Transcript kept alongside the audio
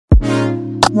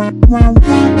What's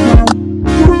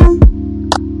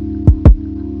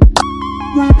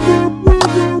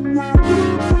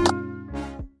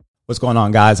going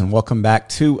on, guys, and welcome back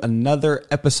to another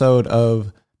episode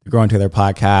of the Growing Together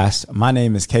podcast. My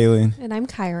name is Kaylin. And I'm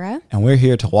Kyra. And we're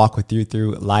here to walk with you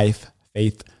through life,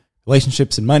 faith,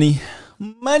 relationships, and money.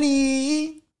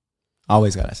 Money!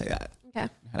 Always gotta say that. Okay.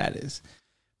 How that is.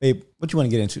 Babe, what you want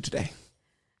to get into today?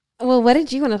 Well, what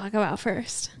did you want to talk about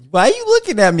first? Why are you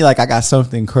looking at me like I got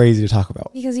something crazy to talk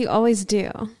about? Because you always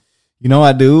do. You know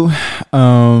I do.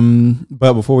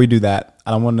 But before we do that,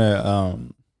 I don't want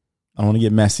to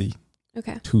get messy.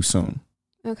 Okay. Too soon.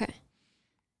 Okay.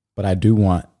 But I do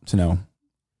want to know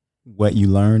what you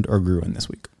learned or grew in this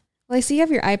week. Well, I see you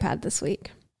have your iPad this week.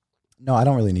 No, I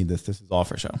don't really need this. This is all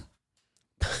for show.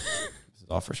 This is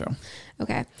all for show.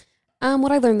 Okay.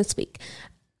 What I learned this week.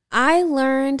 I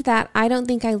learned that I don't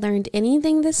think I learned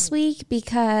anything this week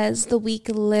because the week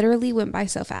literally went by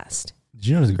so fast. Did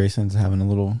you notice Grayson's having a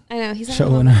little I know. He's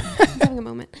show having in a her? moment. He's having a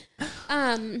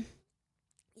moment.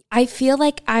 I feel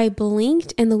like I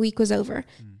blinked and the week was over.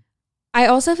 I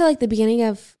also feel like the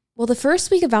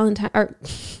first week of Valentine's, or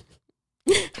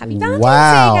happy Valentine's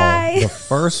Day, guys. The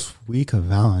first week of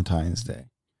Valentine's Day.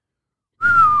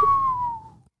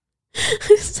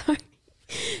 Sorry.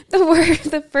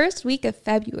 The first week of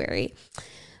February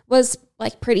was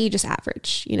like pretty just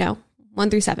average, 1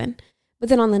 through 7. But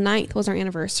then on the 9th was our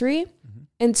anniversary.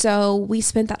 And so we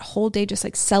spent that whole day just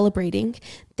like celebrating.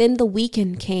 Then the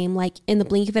weekend came like in the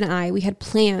blink of an eye. We had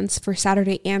plans for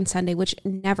Saturday and Sunday, which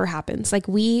never happens. Like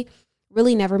we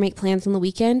really never make plans on the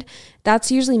weekend.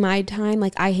 That's usually my time.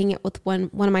 Like I hang out with one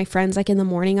of my friends like in the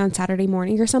morning on Saturday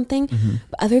morning or something.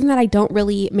 But other than that, I don't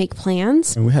really make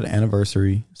plans. And we had an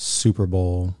anniversary, Super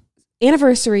Bowl.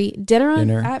 Anniversary,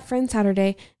 dinner. At Friends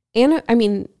Saturday.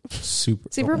 And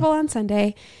Super Bowl on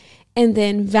Sunday. And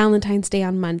then Valentine's Day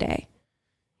on Monday.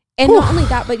 And not only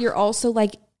that, but you're also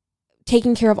like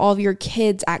taking care of all of your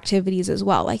kids' activities as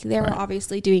well. Like they were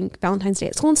obviously doing Valentine's Day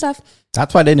at school and stuff.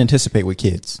 That's why I didn't anticipate with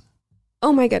kids.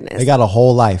 Oh my goodness. They got a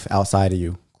whole life outside of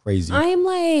you. Crazy. I'm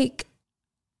like,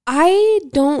 I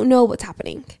don't know what's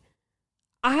happening.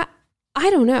 I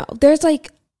don't know. There's like,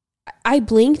 I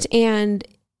blinked and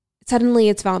suddenly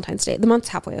it's Valentine's Day. The month's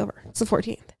halfway over. It's the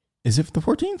 14th. Is it the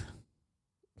 14th?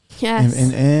 Yes.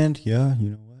 And yeah, you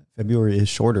know what? February is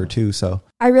shorter too, so.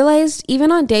 I realized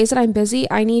even on days that I'm busy,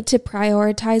 I need to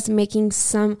prioritize making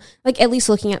some, like at least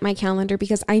looking at my calendar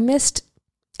because I missed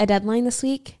a deadline this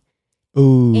week.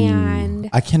 Ooh. And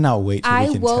I cannot wait till I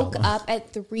we can woke tell. up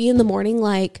at 3 a.m.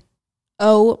 like,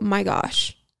 oh my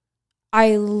gosh.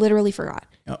 I literally forgot.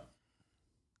 Yep.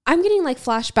 I'm getting like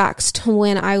flashbacks to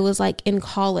when I was like in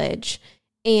college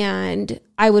and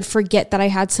I would forget that I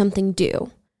had something due.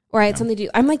 Or I had something to do.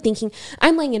 I'm like thinking,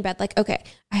 I'm laying in bed like, okay,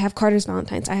 I have Carter's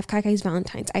Valentine's. I have Kaikai's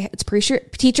Valentine's. It's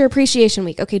Teacher Appreciation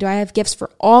Week. Okay, do I have gifts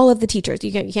for all of the teachers?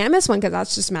 You can't miss one because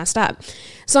that's just messed up.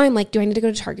 So I'm like, do I need to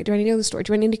go to Target? Do I need to go to the store?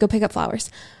 Do I need to go pick up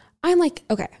flowers? I'm like,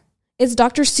 okay, it's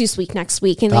Dr. Seuss week next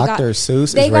week. And Dr.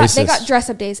 Seuss is racist. They got dress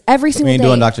up days every single day. We ain't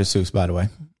doing Dr. Seuss, by the way.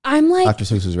 I'm like. Dr.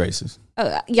 Seuss is racist.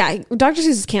 Yeah, Dr. Seuss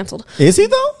is canceled. Is he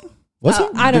though? Was he?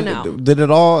 I don't know. Did it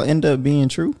all end up being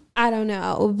true? I don't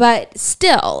know. But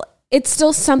still. It's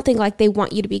still something like they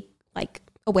want you to be like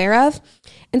aware of.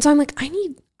 And so I'm like, I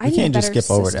need You can't just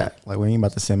skip over system. that. Like we ain't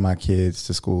about to send my kids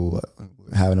to school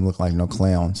having them look like no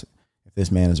clowns if this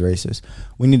man is racist.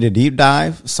 We need a deep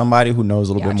dive. Somebody who knows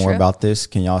a little bit more about this.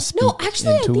 Can y'all speak No,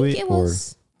 actually, into I think it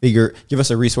was. Or give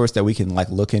us a resource that we can like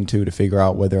look into to figure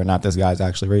out whether or not this guy's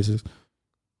actually racist?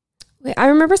 Wait, I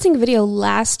remember seeing a video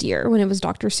last year when it was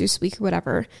Dr. Seuss week or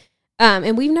whatever.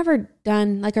 And we've never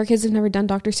done, like our kids have never done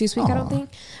Dr. Seuss week, I don't think.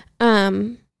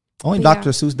 Only Dr.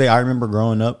 Seuss Day. I remember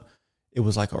growing up, it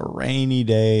was like a rainy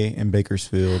day in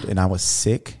Bakersfield and I was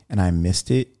sick and I missed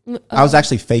it. I was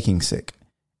actually faking sick.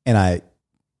 And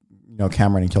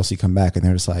Cameron and Kelsey come back and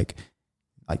they're just like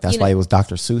that's why it was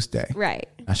Dr. Seuss Day. Right.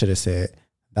 I should have said,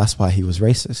 that's why he was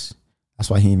racist. That's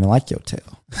why he didn't even like your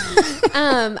tail.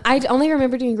 I only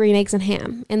remember doing green eggs and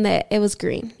ham and that it was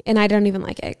green and I don't even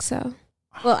like eggs. So,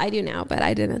 well, I do now, but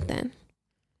I didn't then.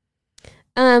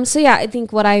 So yeah, I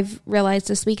think what I've realized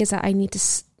this week is that I need to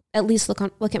at least look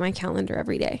at my calendar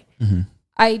every day. Mm-hmm.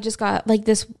 I just got like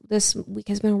this week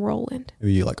has been a whirlwind. Were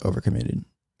you like overcommitted?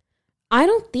 I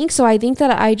don't think so. I think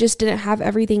that I just didn't have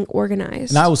everything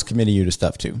organized. And I was committing you to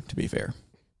stuff too, to be fair.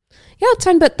 Yeah, it's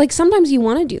fine. But like sometimes you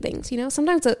want to do things,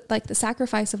 sometimes like the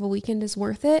sacrifice of a weekend is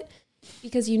worth it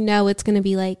because it's going to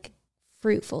be like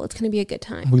fruitful. It's going to be a good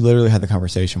time. We literally had the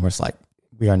conversation where it's like,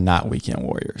 we are not weekend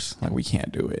warriors. Like we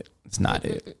can't do it. It's not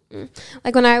it.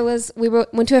 Like when we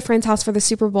went to a friend's house for the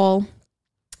Super Bowl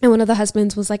And one of the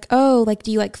husbands was like, oh, like,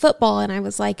 do you like football? And I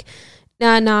was like,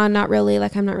 nah, not really.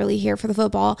 Like, I'm not really here for the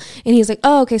football. And he's like,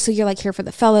 oh, okay, so you're like here for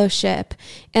the fellowship.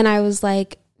 And I was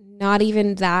like, not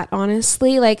even that,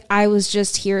 honestly. Like, I was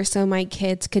just here so my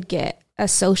kids could get a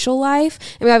social life.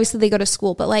 I mean, obviously they go to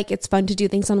school, but like, it's fun to do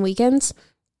things on weekends.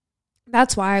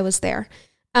 That's why I was there.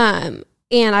 And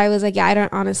I was like, yeah, I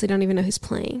don't even know who's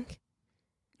playing.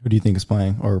 Who do you think is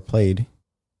playing or played?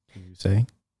 Can you say?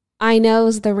 I know it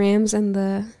was the Rams and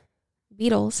the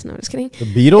Beatles. No, just kidding. The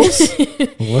Beatles?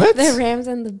 What? The Rams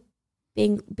and the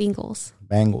Bengals.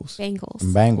 Bengals.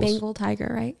 Bengal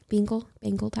tiger, right? Bengal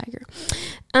tiger.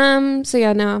 So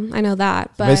yeah, no, I know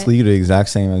that. But basically, you're the exact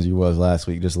same as you was last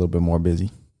week, just a little bit more busy.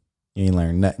 You ain't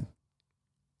learned nothing.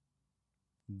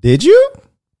 Did you?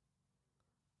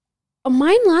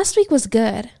 Mine last week was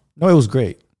good. No, it was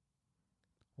great.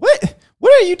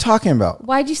 What are you talking about?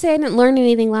 Why'd you say I didn't learn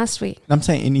anything last week? I'm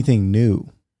saying anything new.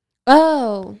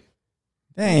 Oh.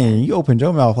 Dang, you opened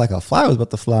your mouth like a fly was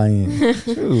about to fly in.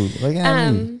 Shoot, look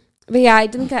at me. But yeah, I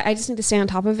just need to stay on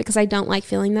top of it because I don't like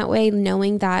feeling that way,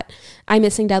 knowing that I'm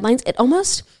missing deadlines. It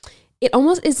almost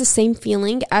is the same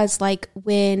feeling as like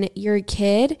when you're a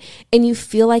kid and you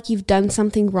feel like you've done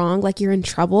something wrong, like you're in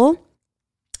trouble.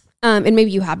 And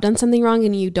maybe you have done something wrong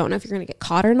and you don't know if you're going to get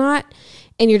caught or not.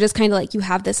 And you're just kind of like, you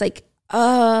have this like,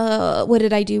 what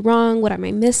did I do wrong? What am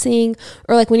I missing?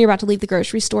 Or like when you're about to leave the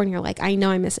grocery store and you're like, I know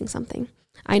I'm missing something.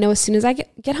 I know as soon as I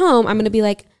get home, I'm going to be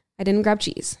like, I didn't grab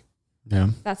cheese. Yeah.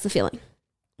 That's the feeling.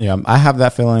 Yeah, I have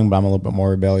that feeling, but I'm a little bit more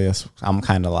rebellious. I'm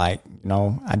kind of like,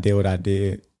 I did what I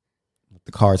did. Let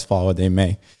the cards fall where they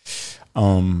may.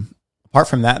 Apart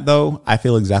from that, though, I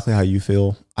feel exactly how you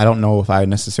feel. I don't know if I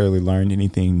necessarily learned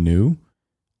anything new.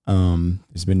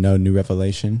 There's been no new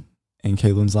revelation in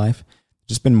Caitlin's life.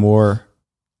 Just been more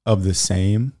of the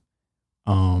same.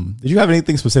 Did you have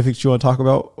anything specific you want to talk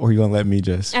about, or you want to let me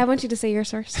just? I want you to say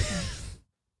yours first.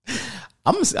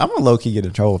 I'm gonna low key get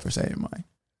in trouble for saying mine.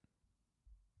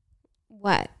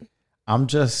 What? I'm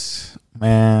just,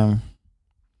 man.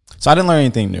 So I didn't learn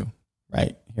anything new,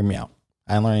 right? Hear me out.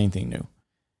 I didn't learn anything new,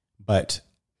 but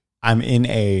I'm in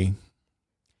a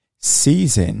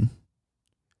season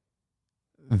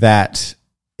that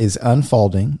is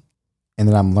unfolding and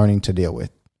that I'm learning to deal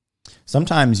with.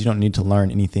 Sometimes you don't need to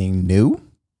learn anything new.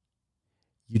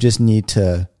 You just need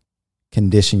to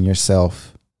condition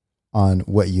yourself on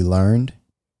what you learned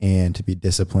and to be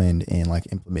disciplined in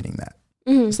like implementing that.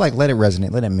 Mm-hmm. It's like, let it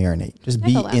resonate, let it marinate. Just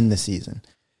be in the season.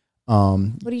 What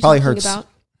are you talking about?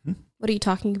 What are you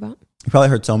talking about? You probably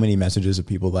heard so many messages of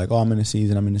people like, oh, I'm in a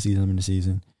season.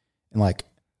 And like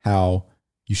how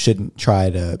you shouldn't try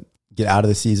to get out of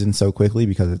the season so quickly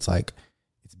because it's like,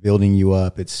 it's building you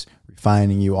up. It's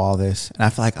refining you, all this. And I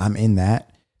feel like I'm in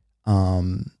that.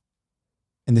 And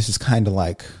this is kind of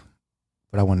like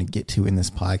what I want to get to in this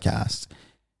podcast.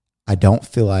 I don't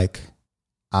feel like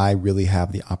I really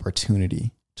have the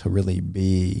opportunity to really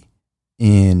be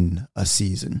in a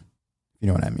season. You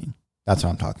know what I mean? That's what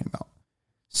I'm talking about.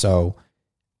 So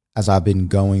as I've been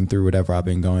going through whatever I've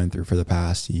been going through for the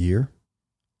past year,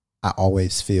 I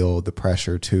always feel the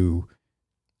pressure to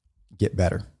get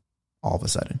better all of a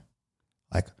sudden.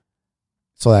 Like,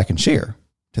 so that I can share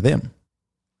to them.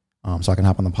 So I can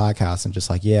hop on the podcast and just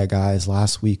like, yeah, guys,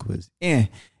 last week was and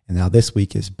now this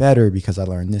week is better because I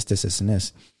learned this, and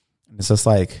this. And it's just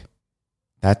like,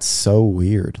 that's so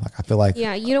weird. Like, I feel like,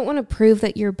 yeah, you don't want to prove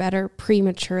that you're better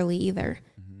prematurely either.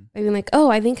 I mean, like, oh,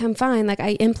 I think I'm fine. Like,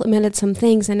 I implemented some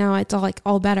things and now it's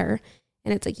all better.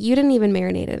 And it's like, you didn't even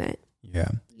marinate in it. Yeah.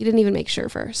 You didn't even make sure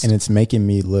first. And it's making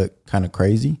me look kind of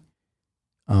crazy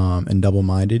and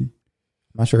double-minded. I'm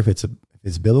not sure if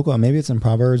it's biblical. Maybe it's in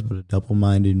Proverbs, but a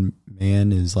double-minded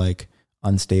man is like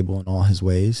unstable in all his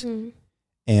ways. Mm-hmm.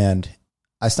 And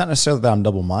it's not necessarily that I'm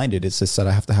double-minded. It's just that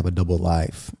I have to have a double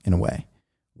life in a way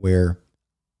where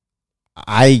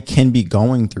I can be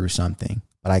going through something,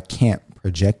 but I can't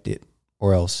project it,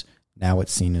 or else now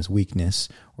it's seen as weakness,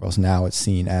 or else now it's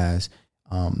seen as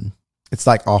it's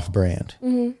like off-brand.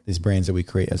 Mm-hmm. These brands that we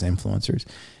create as influencers.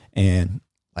 And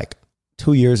like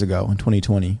 2 years ago in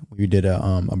 2020, we did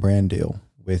a brand deal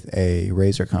with a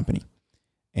razor company,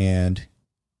 and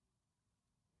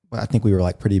I think we were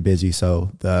like pretty busy.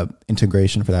 So the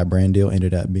integration for that brand deal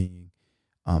ended up being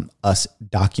us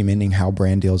documenting how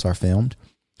brand deals are filmed.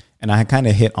 And I had kind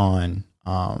of hit on,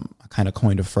 I kind of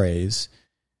coined a phrase.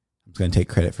 I'm going to take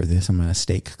credit for this. I'm going to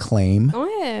stake claim.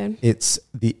 Go ahead. It's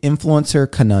the influencer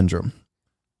conundrum.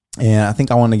 And I think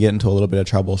I want to get into a little bit of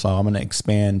trouble. So I'm going to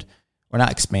expand, or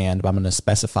not expand, but I'm going to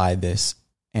specify this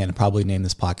and probably name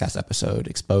this podcast episode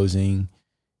Exposing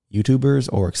YouTubers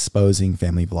or Exposing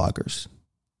Family Vloggers.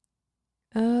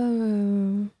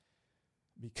 Oh.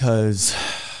 Because,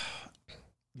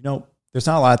 there's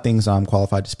not a lot of things I'm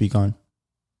qualified to speak on.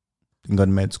 Didn't go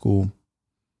to med school.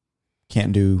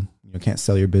 Can't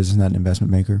sell your business, not an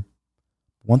investment maker.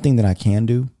 One thing that I can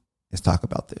do is talk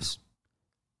about this.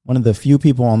 One of the few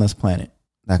people on this planet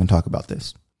that can talk about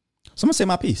this. So I'm going to say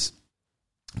my piece.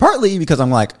 Partly because I'm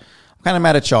kind of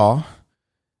mad at y'all.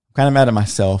 I'm kind of mad at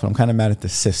myself. And I'm kind of mad at the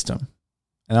system.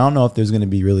 And I don't know if there's going to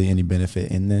be really any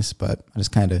benefit in this, but I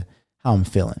just kind of how I'm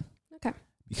feeling. Okay.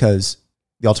 Because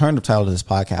the alternative title to this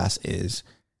podcast is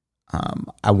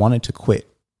I wanted to quit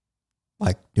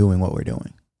doing what we're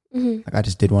doing. Mm-hmm. I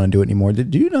just didn't want to do it anymore.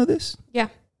 Do you know this? Yeah.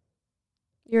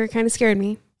 You were kind of scared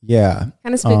me. Yeah.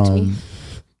 Kind of spooked me.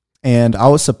 And I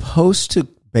was supposed to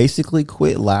basically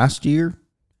quit last year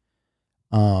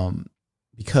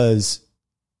because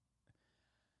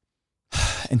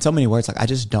in so many words, I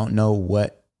just don't know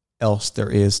what else there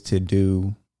is to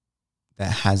do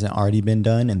that hasn't already been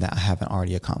done and that I haven't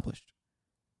already accomplished,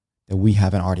 that we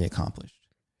haven't already accomplished.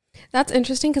 That's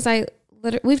interesting because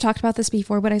we've talked about this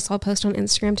before, but I saw a post on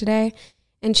Instagram today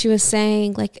and she was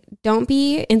saying don't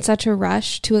be in such a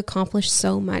rush to accomplish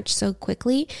so much so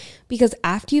quickly, because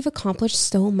after you've accomplished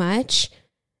so much,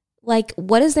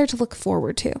 what is there to look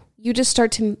forward to? You just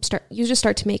start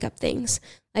to make up things.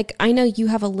 I know you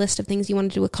have a list of things you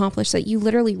wanted to accomplish that you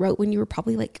literally wrote when you were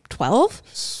probably 12,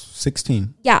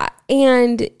 16. Yeah.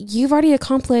 And you've already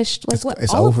accomplished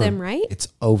it's all over. of them, right? It's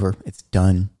over. It's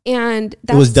done. And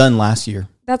it was done last year.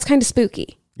 That's kind of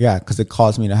spooky. Yeah. Cause it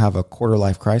caused me to have a quarter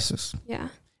life crisis. Yeah. And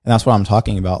that's what I'm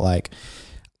talking about.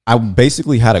 I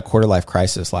basically had a quarter life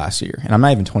crisis last year and I'm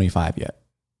not even 25 yet.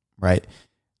 Right.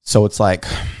 So it's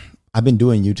I've been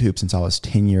doing YouTube since I was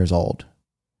 10 years old.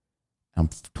 I'm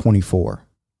 24,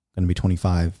 going to be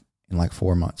 25 in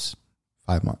 4 months,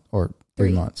 5 months, or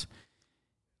 3 months.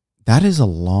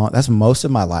 That's most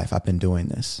of my life. I've been doing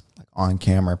this on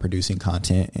camera, producing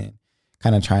content and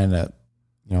kind of trying to,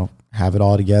 have it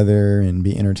all together and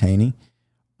be entertaining.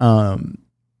 And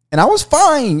I was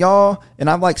fine, y'all. And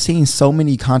I've seen so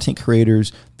many content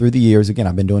creators through the years. Again,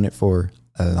 I've been doing it for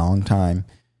a long time.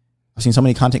 I've seen so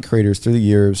many content creators through the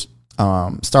years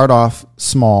start off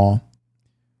small,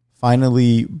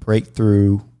 finally break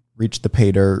through, reach the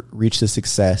pay dirt, reach the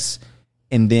success,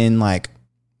 and then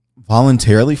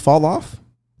voluntarily fall off.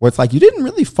 Where it's you didn't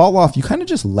really fall off, you kind of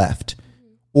just left.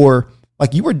 Or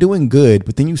you were doing good,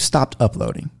 but then you stopped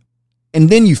uploading. And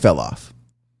then you fell off.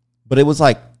 But it was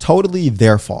totally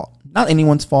their fault. Not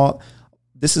anyone's fault.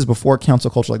 This is before cancel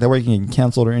culture. They weren't getting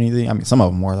canceled or anything. I mean, some of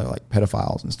them were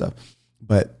pedophiles and stuff.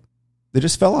 But they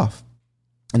just fell off.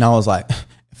 And I was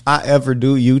if I ever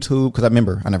do YouTube, because I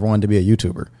remember I never wanted to be a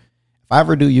YouTuber. If I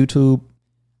ever do YouTube,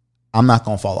 I'm not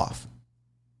going to fall off.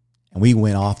 And we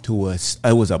went off to it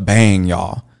was a bang,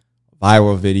 y'all.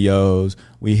 Viral videos.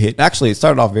 It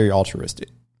started off very altruistic.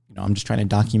 I'm just trying to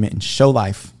document and show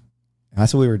life. And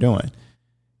that's what we were doing.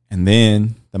 And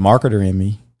then the marketer in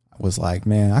me was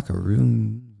man, I could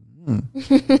ruin.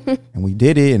 And we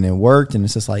did it and it worked. And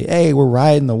it's just hey, we're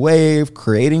riding the wave,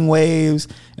 creating waves.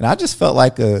 And I just felt I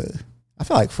felt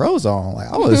like Frozone.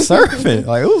 I was surfing.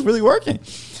 It was really working.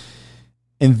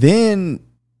 And then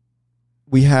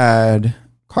we had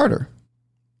Carter.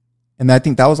 And I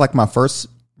think that was my first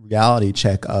reality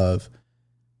check of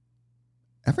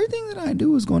everything that I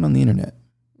do is going on the internet.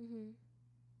 Mm-hmm.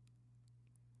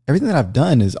 Everything that I've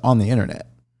done is on the internet.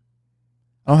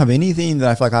 I don't have anything that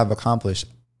I feel I've accomplished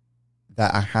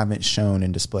that I haven't shown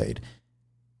and displayed.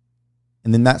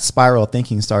 And then that spiral of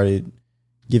thinking started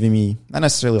giving me, not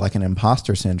necessarily an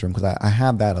imposter syndrome, because I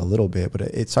have that a little bit, but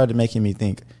it started making me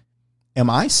think, am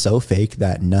I so fake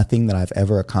that nothing that I've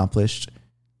ever accomplished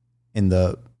in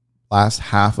the last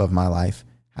half of my life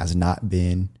has not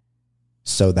been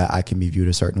so that I can be viewed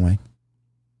a certain way?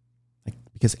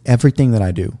 Because everything that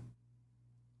I do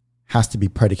has to be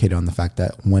predicated on the fact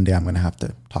that one day I'm going to have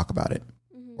to talk about it,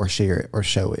 mm-hmm. or share it or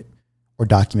show it or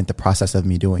document the process of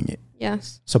me doing it.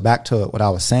 Yes. So back to what I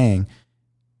was saying,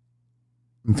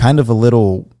 I'm kind of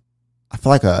I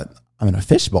feel I'm in a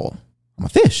fishbowl. I'm a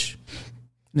fish.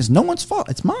 And it's no one's fault.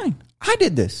 It's mine. I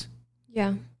did this.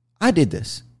 Yeah. I did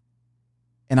this.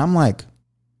 And I'm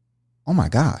oh my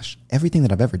gosh, everything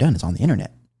that I've ever done is on the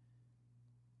internet.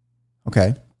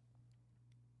 Okay.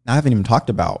 Now I haven't even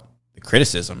talked about the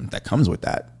criticism that comes with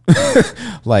that.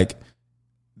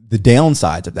 The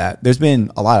downsides of that. There's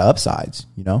been a lot of upsides,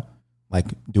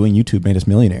 doing YouTube made us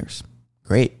millionaires.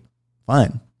 Great,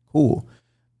 fun, cool.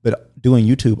 But doing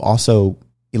YouTube also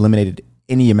eliminated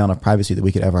any amount of privacy that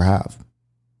we could ever have.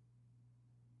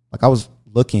 I was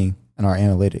looking at our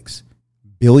analytics,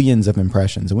 billions of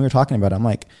impressions. And we were talking about it. I'm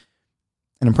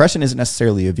an impression isn't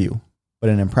necessarily a view, but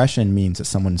an impression means that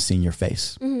someone's seen your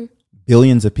face. Mm-hmm.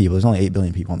 Billions of people. There's only 8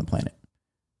 billion people on the planet.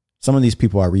 Some of these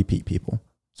people are repeat people.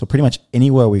 So pretty much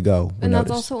anywhere we go, and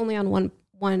that's also only on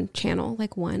one channel,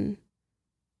 like one.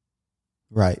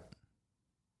 Right.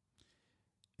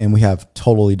 And we have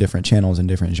totally different channels and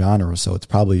different genres. So it's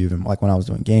probably even like when I was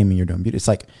doing gaming, you're doing beauty. It's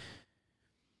like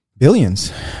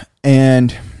billions.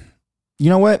 And you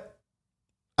know what?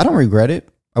 I don't regret it.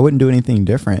 I wouldn't do anything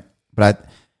different. But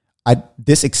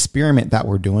this experiment that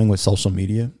we're doing with social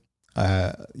media,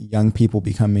 young people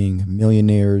becoming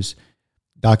millionaires,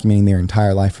 documenting their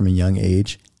entire life from a young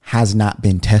age, has not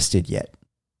been tested yet.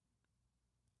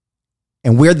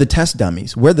 And we're the test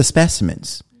dummies. We're the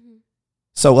specimens. Mm-hmm.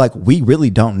 So like, we really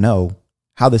don't know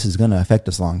how this is going to affect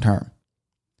us long term.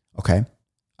 Okay.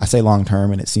 I say long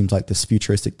term, and it seems like this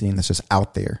futuristic thing that's just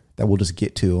out there that we'll just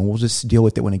get to, and we'll just deal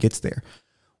with it when it gets there.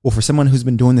 Well, for someone who's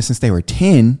been doing this since they were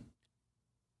 10,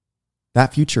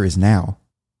 that future is now.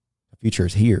 The future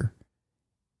is here.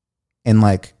 And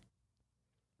like,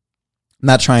 I'm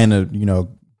not trying to,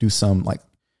 do some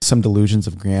delusions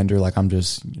of grandeur. Like I'm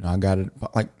just, I got it.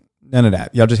 Like none of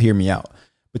that. Y'all just hear me out.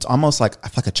 It's almost like I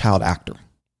feel like a child actor,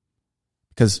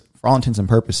 because for all intents and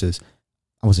purposes,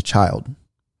 I was a child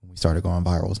when we started going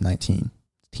viral. I was 19,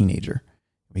 teenager.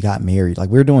 We got married. Like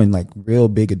we were doing like real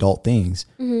big adult things.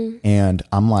 Mm-hmm. And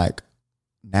I'm like,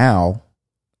 now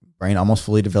brain almost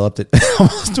fully developed at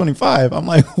almost 25. I'm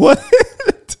like, what?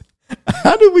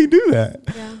 How did we do that?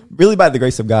 Yeah. Really by the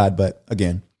grace of God. But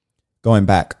again, going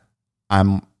back,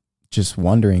 I'm just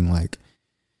wondering, like,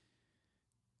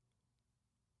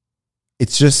 it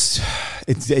just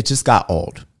got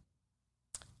old.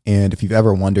 And if you've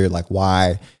ever wondered like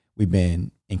why we've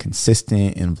been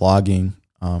inconsistent in vlogging,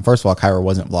 first of all, Kyra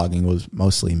wasn't vlogging, it was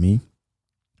mostly me.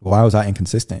 Why was I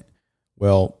inconsistent?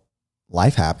 Well,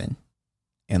 life happened.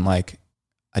 And like,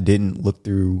 I didn't look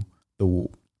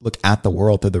at the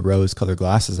world through the rose-colored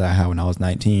glasses I had when I was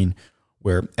 19,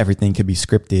 where everything could be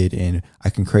scripted and I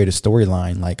can create a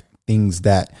storyline. Like things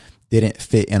that didn't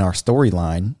fit in our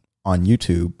storyline on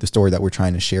YouTube, the story that we're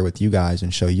trying to share with you guys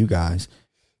and show you guys,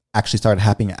 actually started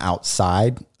happening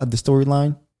outside of the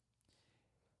storyline.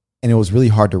 And it was really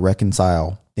hard to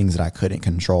reconcile things that I couldn't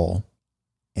control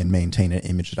and maintain an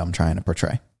image that I'm trying to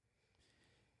portray.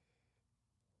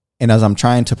 And as I'm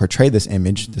trying to portray this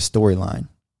image, the storyline,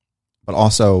 but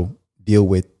also deal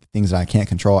with things that I can't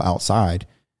control outside,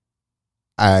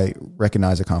 I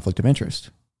recognize a conflict of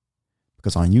interest.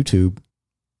 Because on YouTube,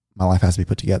 my life has to be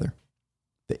put together.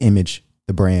 The image,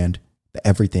 the brand, the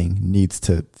everything needs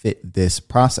to fit this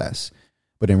process.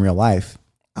 But in real life,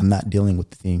 I'm not dealing with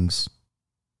things.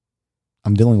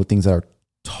 I'm dealing with things that are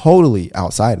totally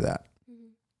outside of that.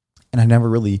 Mm-hmm. And I never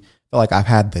really felt like I've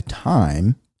had the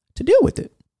time to deal with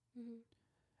it.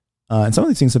 Mm-hmm. And some of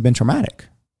these things have been traumatic.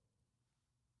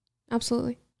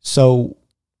 Absolutely. So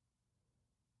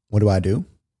what do I do?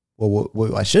 Well,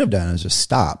 what I should have done is just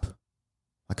stop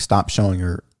showing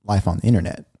your life on the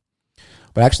internet.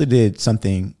 But I actually did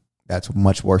something that's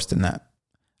much worse than that.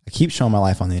 I keep showing my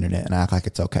life on the internet and I act like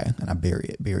it's okay. And I bury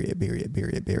it.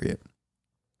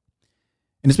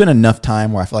 And it's been enough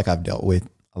time where I feel like I've dealt with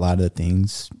a lot of the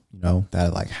things,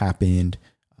 that like happened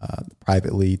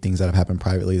privately, things that have happened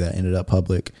privately that ended up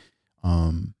public.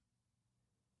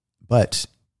 But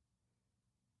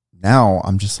now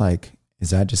I'm just like,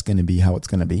 is that just going to be how it's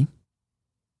going to be?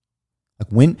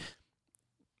 Like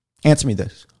answer me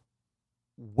this.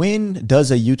 When does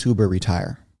a YouTuber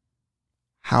retire?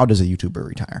 How does a YouTuber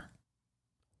retire?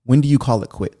 When do you call it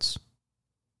quits?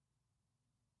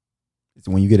 Is it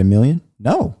when you get 1 million?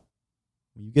 No.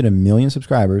 When you get 1 million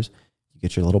subscribers, you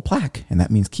get your little plaque, and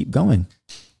that means keep going.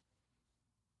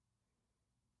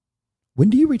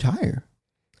 When do you retire?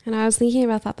 And I was thinking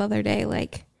about that the other day.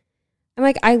 Like, I'm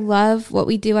like, I love what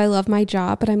we do. I love my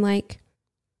job, but I'm like,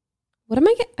 what am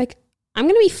I like? I'm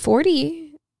going to be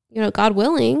 40, God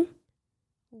willing.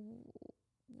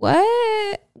 What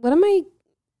am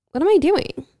I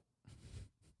doing?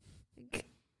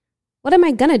 What am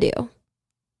I going to do?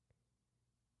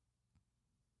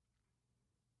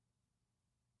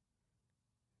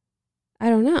 I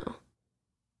don't know.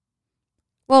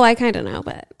 Well, I kind of know,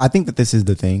 but I think that this is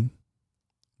the thing.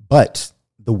 But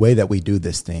the way that we do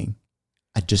this thing,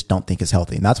 I just don't think is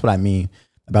healthy. And that's what I mean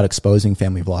about exposing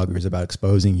family vloggers, about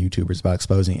exposing YouTubers, about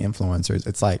exposing influencers.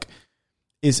 It's like,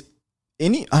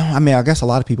 I guess a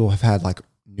lot of people have had like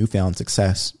newfound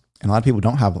success, and a lot of people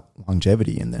don't have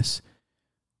longevity in this.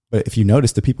 But if you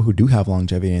notice, the people who do have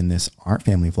longevity in this aren't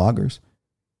family vloggers.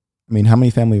 I mean, how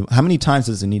many times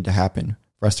does it need to happen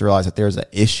for us to realize that there's an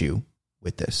issue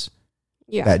with this?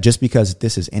 Yeah. That just because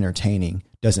this is entertaining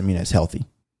doesn't mean it's healthy.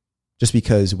 Just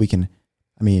because just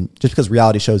because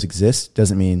reality shows exist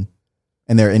doesn't mean,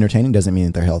 and they're entertaining doesn't mean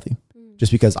that they're healthy.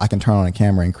 Just because I can turn on a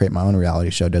camera and create my own reality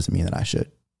show doesn't mean that I should.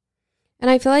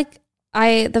 And I feel like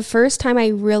the first time I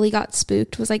really got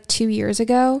spooked was like 2 years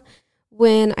ago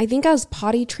when I think I was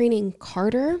potty training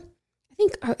Carter.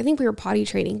 I think we were potty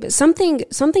training, but something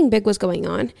big was going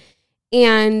on.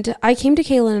 And I came to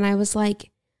Kaylin and I was like,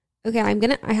 okay,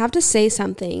 I have to say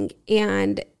something.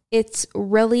 And it's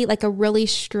really like a really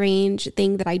strange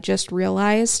thing that I just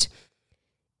realized.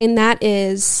 And that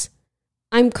is,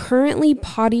 I'm currently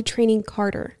potty training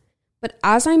Carter. But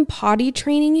as I'm potty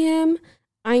training him,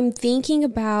 I'm thinking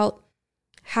about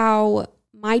how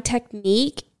my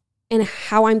technique and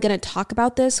how I'm going to talk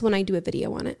about this when I do a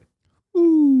video on it.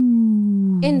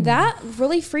 Ooh. And that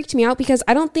really freaked me out because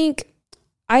I don't think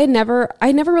I never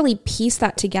really pieced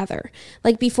that together.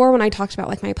 Like before when I talked about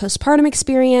like my postpartum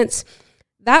experience,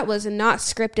 that was not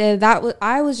scripted.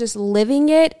 I was just living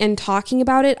it and talking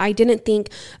about it. I didn't think,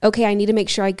 okay, I need to make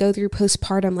sure I go through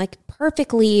postpartum like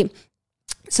perfectly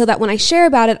so that when I share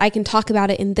about it, I can talk about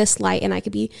it in this light and I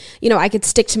could be, I could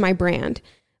stick to my brand.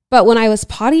 But when I was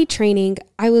potty training,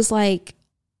 I was like,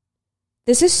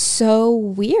 this is so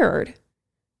weird.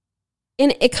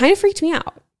 And it kind of freaked me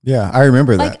out. Yeah, I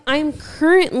remember that. Like I'm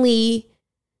currently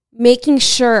making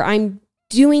sure I'm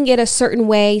doing it a certain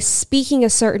way, speaking a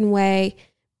certain way,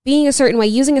 being a certain way,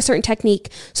 using a certain technique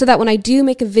so that when I do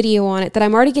make a video on it, that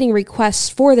I'm already getting requests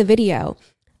for the video,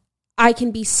 I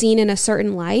can be seen in a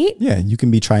certain light. Yeah, you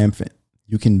can be triumphant.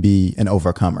 You can be an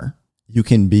overcomer. You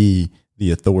can be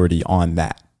the authority on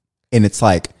that. And it's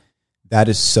like, that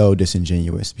is so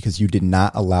disingenuous because you did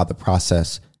not allow the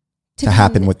process to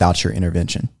happen without your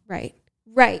intervention. Right.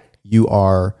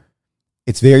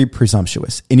 It's very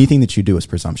presumptuous. Anything that you do is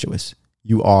presumptuous.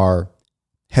 You are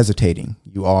hesitating.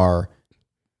 You are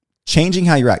changing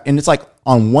how you act. And it's like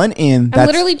on one end, I'm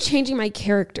literally changing my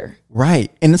character.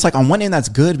 Right. And it's like on one end, that's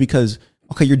good because,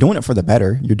 okay, you're doing it for the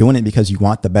better. You're doing it because you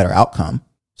want the better outcome.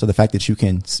 So the fact that you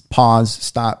can pause,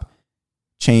 stop,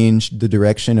 change the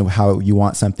direction of how you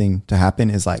want something to happen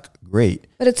is like great.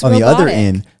 But it's on robotic. The other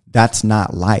end, that's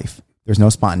not life. There's no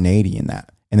spontaneity in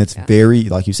that. And it's very,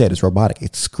 like you said, it's robotic.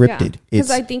 It's scripted. It's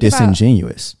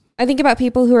disingenuous. I think about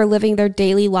people who are living their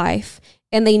daily life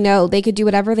and they know they could do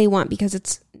whatever they want because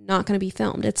it's not going to be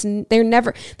filmed.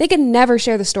 They can never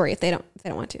share the story if they don't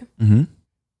want to. Mm-hmm.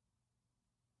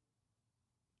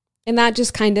 And that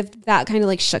just kind of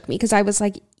like shook me because I was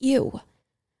like, ew.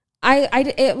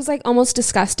 It was like almost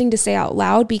disgusting to say out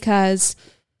loud because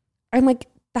I'm like,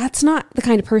 that's not the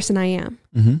kind of person I am.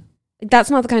 Mm-hmm. That's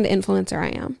not the kind of influencer I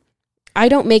am. I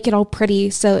don't make it all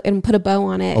pretty and put a bow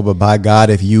on it. Oh, but by God,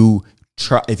 if you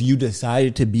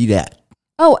decided to be that,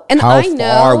 and how I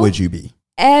know far would you be?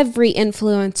 Every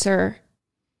influencer,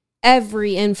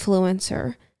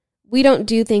 we don't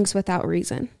do things without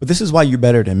reason. But this is why you're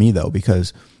better than me, though,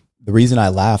 because the reason I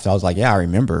laughed, I was like, yeah, I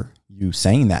remember you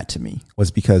saying that to me, was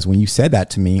because when you said that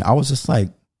to me, I was just like,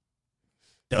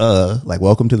 duh, like,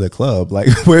 welcome to the club. Like,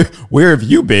 where have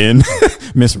you been,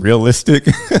 Miss Realistic,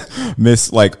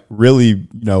 Miss, like, really,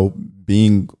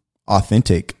 being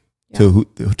authentic to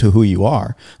who you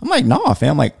are. I'm like, nah,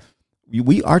 fam, like,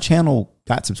 our channel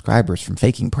got subscribers from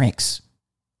faking pranks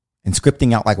and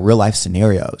scripting out like real life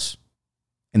scenarios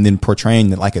and then portraying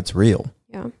that like it's real.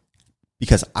 Yeah.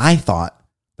 Because I thought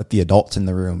that the adults in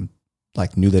the room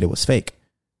like knew that it was fake.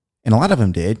 And a lot of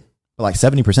them did, but like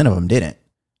 70% of them didn't.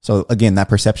 So again, that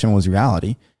perception was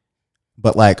reality.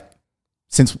 But like,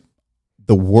 since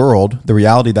the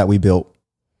reality that we built,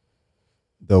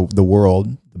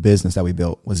 the business that we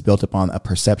built was built upon a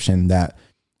perception that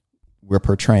we're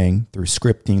portraying through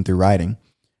scripting, through writing,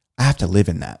 I have to live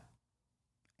in that.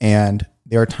 And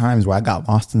there are times where I got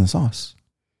lost in the sauce.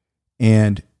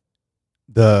 And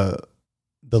the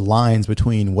lines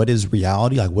between what is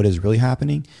reality, like what is really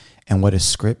happening, and what is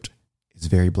script is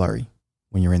very blurry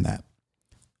when you're in that.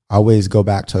 I always go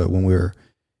back to when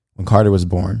Carter was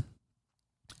born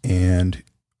and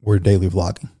we're daily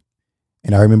vlogging.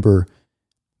 And I remember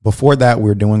before that, we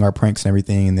were doing our pranks and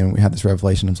everything. And then we had this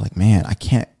revelation. I was like, man, I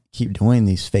can't keep doing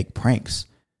these fake pranks.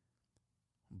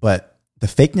 But the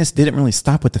fakeness didn't really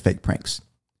stop with the fake pranks.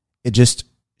 It just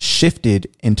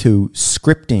shifted into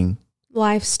scripting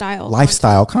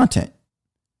lifestyle content,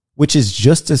 which is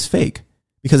just as fake,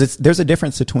 because there's a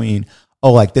difference between,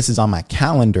 like, this is on my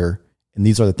calendar and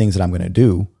these are the things that I'm going to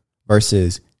do,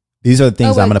 versus these are the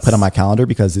things I'm going to put on my calendar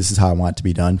because this is how I want it to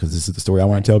be done, because this is the story I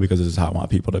want to tell, because this is how I want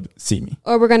people to see me.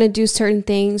 Or we're going to do certain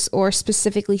things or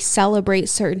specifically celebrate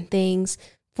certain things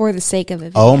for the sake of a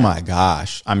video. Oh my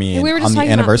gosh. I mean, we were just on the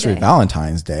talking about anniversary of today.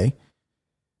 Valentine's Day,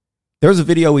 there was a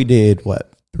video we did,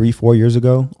 3-4 years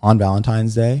ago on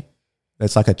Valentine's Day.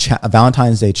 That's like a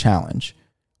Valentine's Day challenge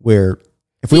where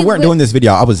if we weren't doing this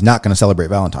video, I was not going to celebrate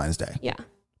Valentine's Day. Yeah.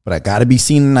 But I got to be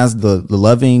seen as the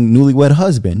loving newlywed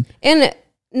husband. And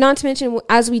not to mention,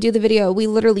 as we do the video, we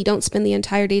literally don't spend the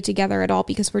entire day together at all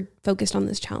because we're focused on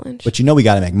this challenge. But we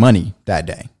got to make money that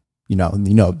day. You know,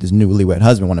 this newlywed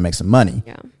husband want to make some money.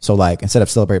 Yeah. So like, instead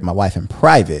of celebrating my wife in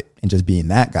private and just being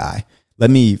that guy, let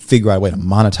me figure out a way to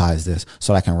monetize this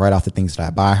so that I can write off the things that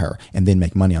I buy her and then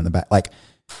make money on the back. Like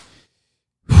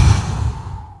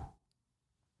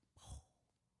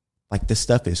this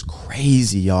stuff is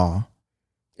crazy, y'all.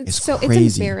 It's crazy.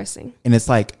 It's embarrassing. And it's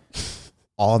like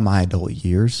all of my adult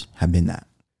years have been that.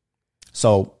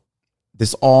 So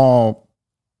this all,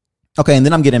 okay. And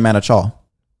then I'm getting mad at y'all,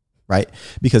 right?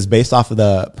 Because based off of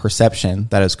the perception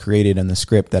that is created in the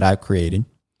script that I've created,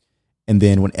 and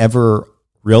then whenever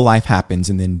real life happens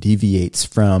and then deviates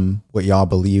from what y'all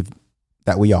believe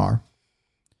that we are,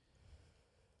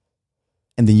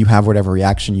 and then you have whatever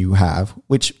reaction you have,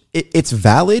 which it's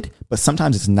valid, but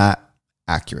sometimes it's not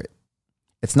accurate.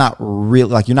 It's not real.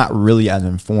 Like you're not really as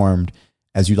informed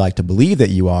as you like to believe that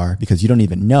you are, because you don't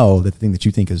even know that the thing that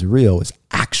you think is real is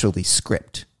actually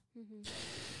script. Mm-hmm.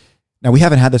 Now we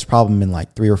haven't had this problem in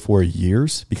like 3 or 4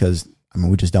 years because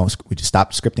we just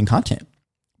stopped scripting content,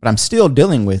 but I'm still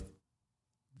dealing with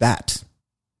that.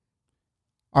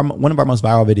 One of our most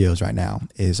viral videos right now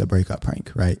is a breakup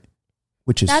prank, right?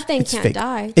 Which is that thing can't fake.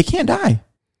 die. It can't die.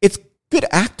 It's good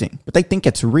acting, but they think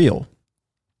it's real.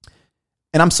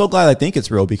 And I'm so glad I think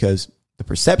it's real, because the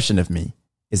perception of me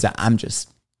is that I'm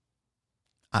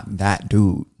that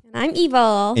dude. And I'm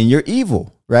evil. And you're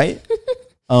evil, right?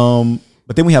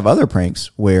 But then we have other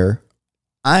pranks where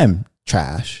I'm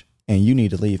trash and you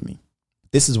need to leave me.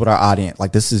 This is what our audience,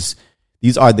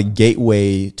 these are the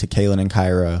gateway to Kaylin and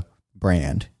Kyra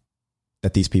brand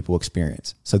that these people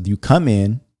experience. So you come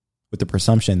in with the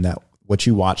presumption that what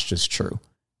you watched is true,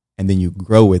 and then you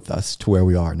grow with us to where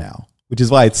we are now, which is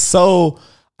why it's so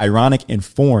ironic and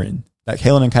foreign that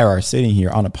Kaylin and Kyra are sitting here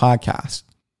on a podcast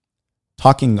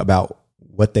talking about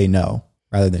what they know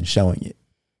rather than showing it.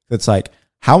 It's like,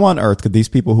 how on earth could these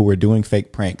people who were doing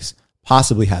fake pranks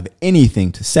possibly have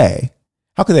anything to say?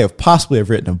 How could they have possibly have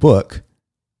written a book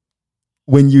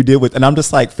when you did with, and I'm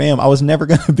just like, fam, I was never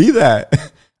going to be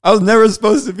that. I was never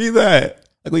supposed to be that.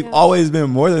 Like we've always been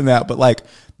more than that, but like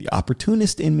the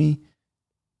opportunist in me,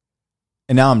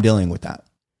 and now I'm dealing with that.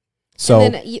 So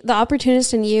and then the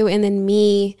opportunist in you, and then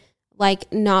me,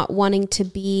 like not wanting to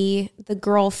be the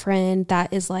girlfriend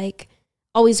that is like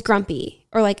always grumpy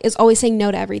or like is always saying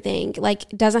no to everything, like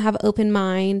doesn't have an open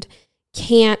mind,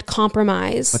 can't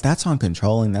compromise. But that's on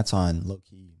controlling. That's on low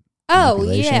key.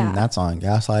 Oh yeah. That's on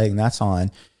gaslighting. That's on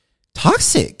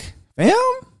toxic, fam.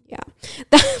 Yeah.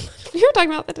 We were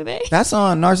talking about that today. That's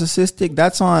on narcissistic.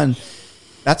 That's on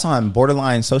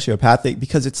borderline sociopathic,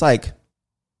 because it's like,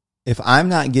 if I'm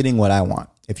not getting what I want,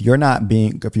 if you're not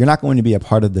going to be a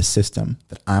part of the system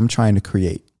that I'm trying to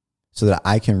create so that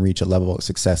I can reach a level of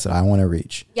success that I want to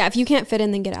reach. Yeah. If you can't fit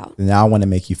in, then get out. Then I want to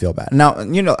make you feel bad. Now,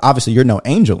 obviously you're no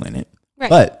angel in it, right?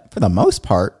 But for the most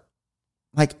part,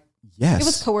 like, yes. It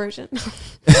was coercion.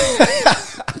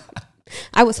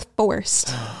 I was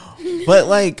forced. But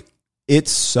like,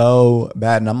 it's so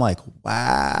bad. And I'm like,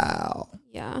 wow.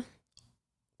 Yeah.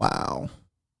 Wow.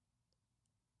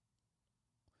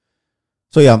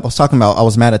 So yeah, I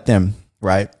was mad at them,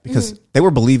 right? Because they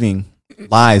were believing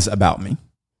lies about me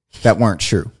that weren't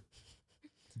true.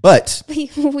 But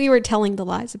we were telling the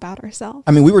lies about ourselves.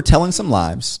 I mean, we were telling some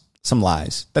lies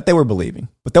that they were believing,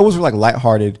 but those were like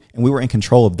lighthearted, and we were in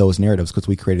control of those narratives because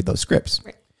we created those scripts.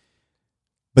 Right.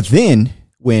 But then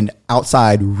when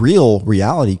outside real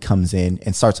reality comes in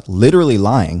and starts literally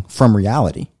lying from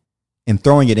reality and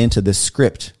throwing it into this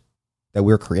script that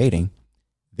we're creating,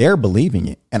 they're believing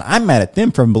it. And I'm mad at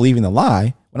them for believing the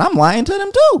lie when I'm lying to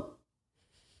them too.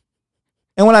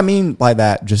 And what I mean by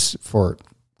that, just for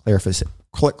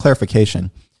clarification,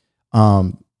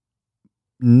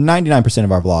 99%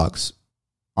 of our vlogs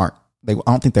I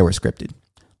don't think they were scripted.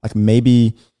 Like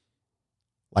maybe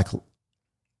I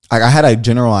had a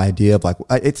general idea of like,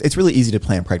 it's really easy to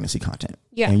plan pregnancy content.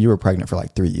 Yeah. And you were pregnant for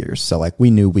like 3 years. So like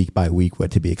we knew week by week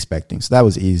what to be expecting. So that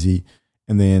was easy.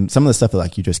 And then some of the stuff that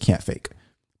like you just can't fake.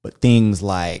 But things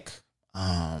like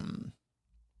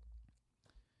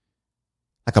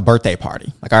a birthday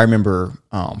party. Like I remember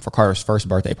for Carter's first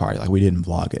birthday party, like we didn't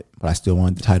vlog it, but I still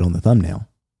wanted the title and the thumbnail.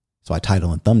 So I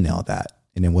title and thumbnail that.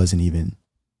 And it wasn't even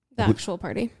the actual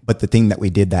party. But the thing that we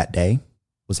did that day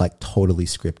was like totally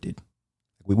scripted.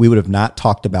 We would have not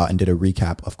talked about and did a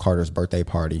recap of Carter's birthday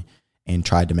party and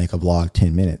tried to make a vlog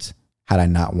 10 minutes had I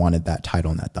not wanted that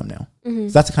title and that thumbnail. So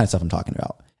that's the kind of stuff I'm talking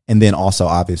about. And then also,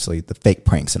 obviously, the fake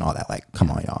pranks and all that. Like, come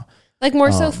on, y'all. Like,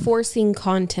 more so forcing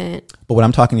content. But what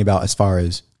I'm talking about as far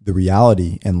as the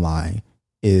reality and lie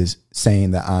is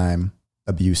saying that I'm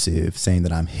abusive, saying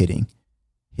that I'm hitting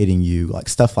you, like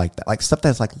stuff like that. Like stuff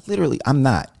that's like literally I'm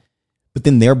not. But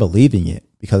then they're believing it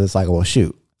because it's like, well,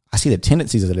 shoot, I see the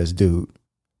tendencies of this dude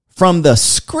from the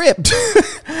script.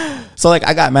 So like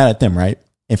I got mad at them, right?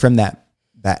 And from that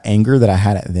anger that I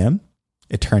had at them,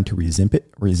 it turned to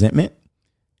resentment.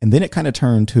 And then it kind of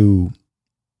turned to,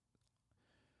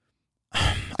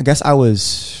 I guess I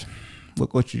was,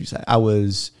 what should you say? I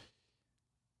was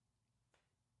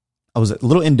a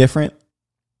little indifferent.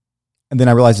 And then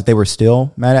I realized that they were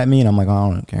still mad at me. And I'm like, oh,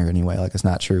 I don't care anyway. Like, it's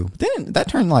not true. But then that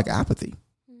turned like apathy.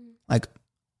 Like,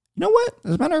 you know what?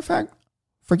 As a matter of fact,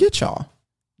 forget y'all.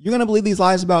 You're going to believe these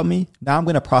lies about me. Now I'm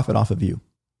going to profit off of you.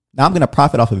 Now I'm going to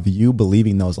profit off of you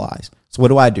believing those lies. So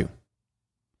what do?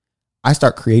 I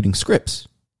start creating scripts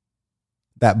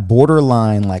that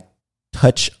borderline like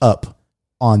touch up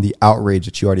on the outrage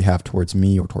that you already have towards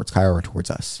me or towards Kyra or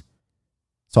towards us.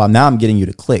 So I'm getting you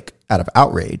to click out of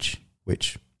outrage,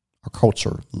 which our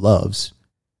culture loves.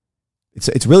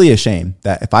 It's really a shame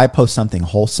that if I post something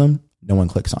wholesome, no one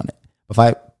clicks on it. If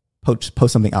I post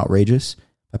something outrageous,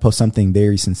 if I post something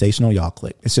very sensational, y'all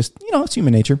click. It's just, it's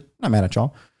human nature. I'm not mad at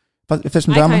y'all. If there's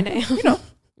some drama,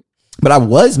 But I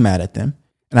was mad at them.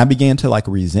 And I began to like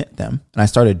resent them. And I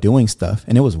started doing stuff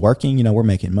and it was working. We're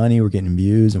making money, we're getting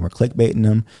views and we're clickbaiting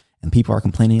them. And people are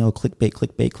complaining, oh,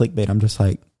 clickbait. I'm just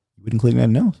like, you wouldn't click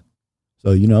nothing else.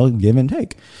 So, give and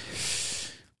take.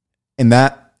 And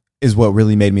that is what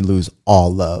really made me lose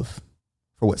all love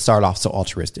for what started off so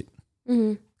altruistic.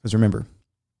 Because remember,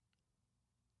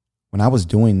 when I was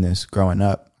doing this growing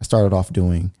up, I started off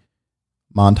doing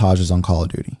montages on Call of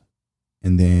Duty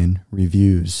and then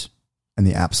reviews in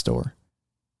the App Store.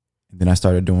 And then I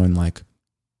started doing like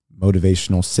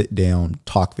motivational sit down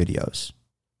talk videos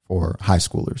for high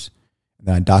schoolers. And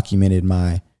then I documented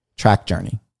my track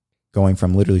journey, going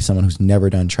from literally someone who's never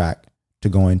done track to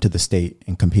going to the state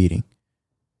and competing.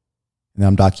 And then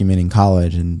I'm documenting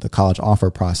college and the college offer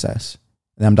process.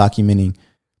 And then I'm documenting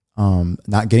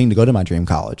not getting to go to my dream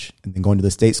college and then going to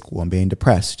the state school and being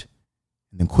depressed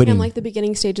and then quitting. And like the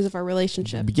beginning stages of our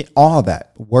relationship. All of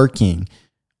that, working.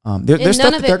 There's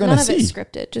stuff that they're going to see. None of it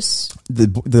scripted, just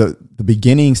the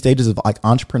beginning stages of like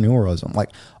entrepreneurialism, like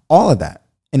all of that.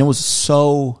 And it was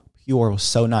so pure, it was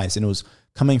so nice. And it was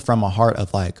coming from a heart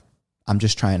of like, I'm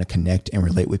just trying to connect and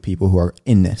relate with people who are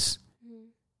in this.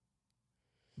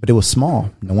 But it was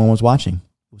small. No one was watching.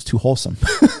 It was too wholesome.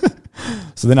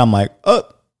 So then I'm like, oh,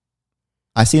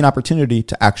 I see an opportunity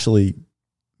to actually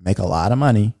make a lot of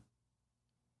money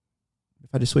if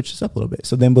I just switch this up a little bit.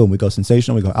 So then boom, we go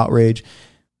sensational, we go outrage.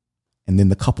 And then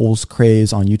the couples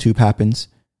craze on YouTube happens.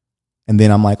 And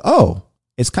then I'm like, oh,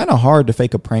 it's kind of hard to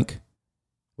fake a prank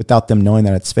without them knowing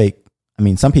that it's fake. I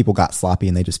mean, some people got sloppy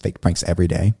and they just faked pranks every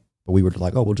day. But we were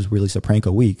like, oh, we'll just release a prank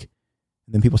a week.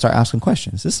 And then people start asking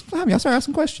questions. Y'all start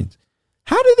asking questions.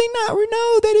 How do they not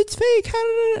know that it's fake?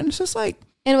 And it's just like.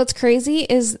 And what's crazy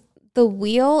is the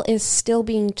wheel is still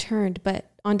being turned, but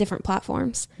on different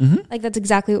platforms. Like that's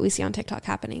exactly what we see on TikTok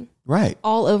happening. Right.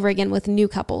 All over again with new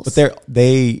couples. But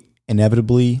they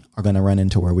inevitably are going to run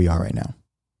into where we are right now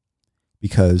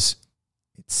because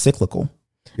it's cyclical.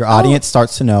 Your audience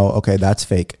starts to know, okay, that's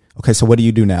fake. Okay, so what do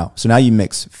you do now? So now you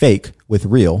mix fake with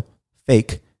real,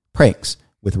 fake pranks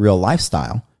with real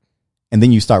lifestyle. And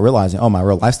then you start realizing, oh, my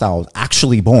real lifestyle is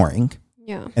actually boring.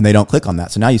 Yeah. And they don't click on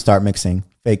that. So now you start mixing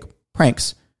fake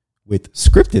pranks with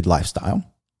scripted lifestyle.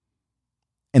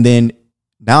 And then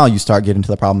now you start getting to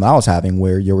the problem that I was having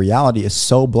where your reality is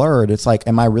so blurred. It's like,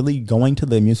 am I really going to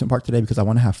the amusement park today because I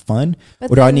want to have fun?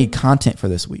 Or do I need content for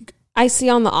this week? I see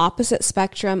on the opposite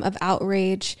spectrum of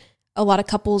outrage, a lot of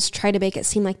couples try to make it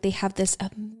seem like they have this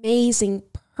amazing,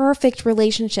 perfect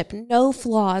relationship, no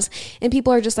flaws. And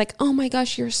people are just like, oh my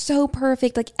gosh, you're so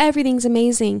perfect. Like everything's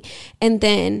amazing. And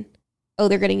then,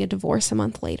 they're getting a divorce a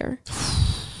month later.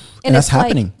 And that's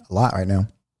happening a lot right now.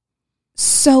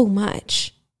 So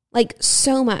much. Like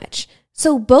so much.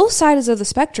 So both sides of the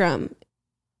spectrum,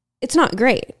 it's not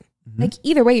great. Like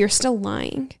either way, you're still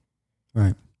lying.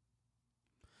 Right.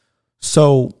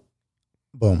 So,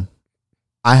 boom.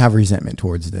 I have resentment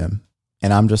towards them.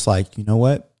 And I'm just like, you know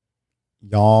what?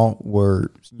 Y'all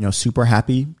were, super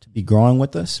happy to be growing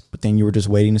with us, but then you were just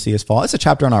waiting to see us fall. It's a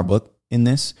chapter in our book in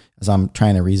this as I'm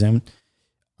trying to reason.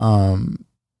 But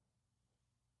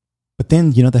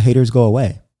then, the haters go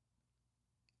away.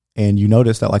 and you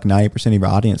notice that like 90% of your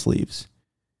audience leaves.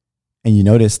 And you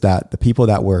notice that the people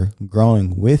that were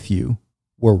growing with you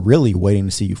were really waiting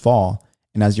to see you fall.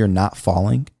 And as you're not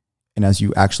falling, and as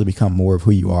you actually become more of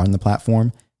who you are on the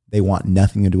platform, they want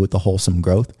nothing to do with the wholesome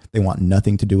growth. They want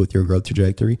nothing to do with your growth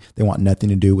trajectory. They want nothing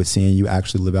to do with seeing you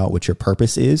actually live out what your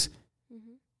purpose is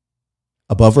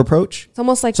above reproach. It's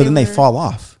almost like so then they fall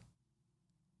off.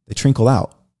 They trickle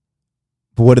out.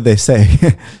 But what did they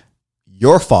say?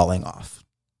 You're falling off.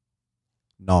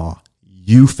 Nah,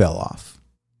 you fell off.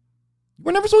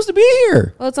 We're never supposed to be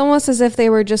here. Well, it's almost as if they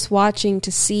were just watching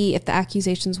to see if the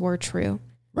accusations were true.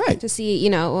 Right. To see, you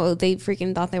know, they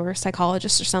freaking thought they were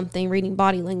psychologists or something, reading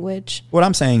body language. What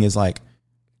I'm saying is like,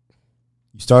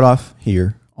 you start off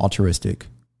here, altruistic,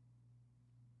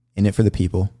 in it for the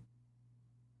people,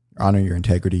 honor your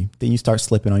integrity. Then you start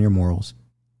slipping on your morals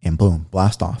and boom,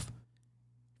 blast off.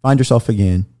 Find yourself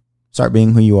again, start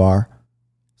being who you are,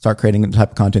 start creating the type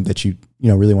of content that you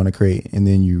really want to create. And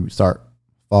then you start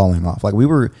falling off. Like we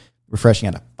were refreshing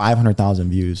at 500,000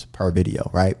 views per video,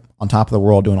 right? On top of the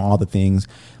world, doing all the things,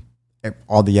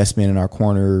 all the yes men in our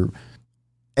corner,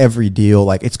 every deal.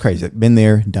 Like it's crazy. Been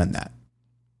there, done that.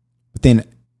 But then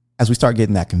as we start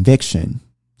getting that conviction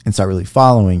and start really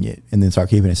following it and then start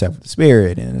keeping it set with the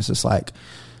spirit, and it's just like,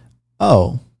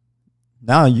 oh,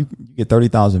 now you get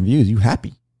 30,000 views, you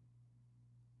happy.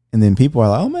 And then people are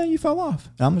like, oh man, you fell off.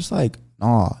 And I'm just like,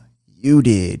 nah, you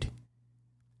did.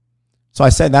 So I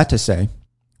said that to say,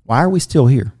 why are we still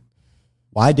here?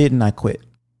 Why didn't I quit?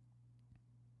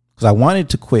 Because I wanted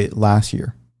to quit last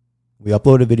year. We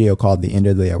uploaded a video called The End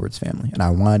of the Edwards Family, and I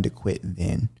wanted to quit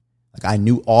then. Like I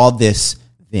knew all this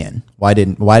then. Why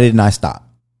didn't I stop?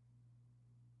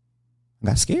 I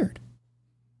got scared.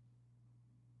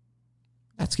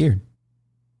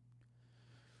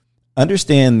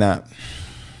 Understand that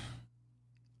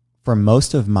for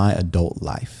most of my adult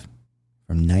life,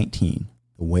 from 19,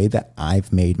 the way that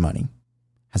I've made money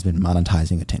has been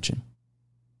monetizing attention.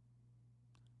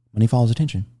 Money follows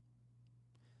attention.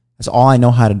 That's all I know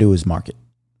how to do is market.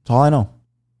 That's all I know.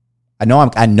 I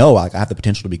know I have the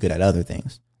potential to be good at other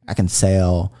things. I can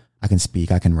sell, I can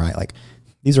speak, I can write. Like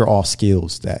these are all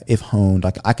skills that if honed,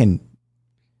 like I can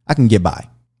get by.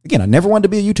 Again, I never wanted to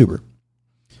be a YouTuber.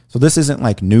 So this isn't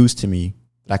like news to me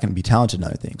that I can be talented in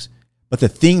other things. But the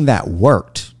thing that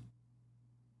worked,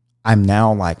 I'm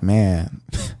now like, man,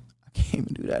 I can't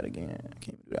even do that again. I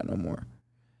can't even do that no more.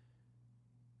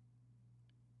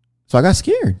 So I got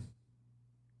scared.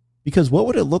 Because what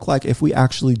would it look like if we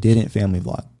actually didn't family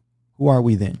vlog? Who are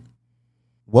we then?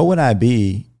 What would I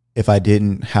be if I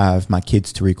didn't have my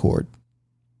kids to record?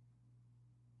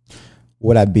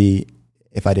 What would I be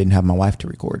if I didn't have my wife to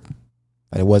record?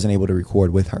 If I wasn't able to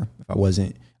record with her? If I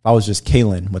was just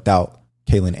Kaylin without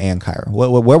Kaylin and Kyra?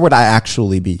 Where would I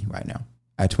actually be right now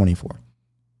at 24?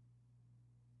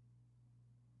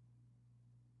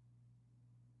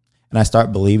 And I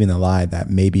start believing the lie that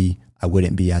maybe I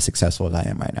wouldn't be as successful as I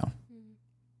am right now.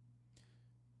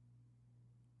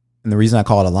 And the reason I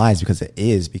call it a lie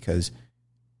is because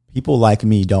people like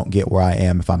me don't get where I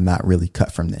am if I'm not really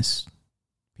cut from this.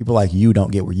 People like you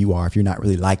don't get where you are if you're not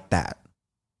really like that.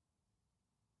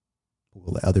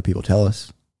 We'll let other people tell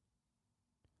us.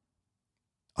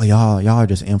 Oh, y'all are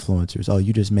just influencers. Oh,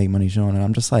 you just make money showing. And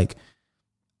I'm just like,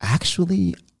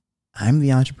 actually, I'm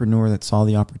the entrepreneur that saw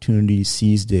the opportunity,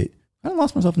 seized it. I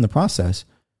lost myself in the process.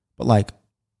 But like,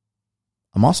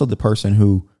 I'm also the person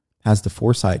who has the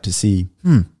foresight to see,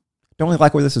 don't really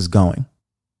like where this is going.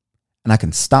 And I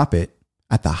can stop it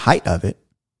at the height of it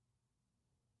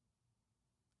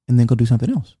and then go do something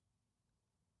else.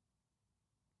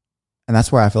 And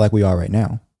that's where I feel like we are right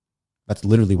now. That's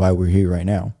literally why we're here right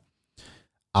now.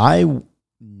 I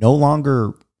no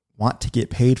longer want to get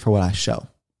paid for what I show.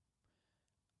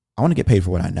 I want to get paid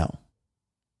for what I know.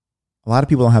 A lot of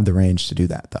people don't have the range to do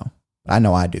that though. But I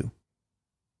know I do.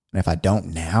 And if I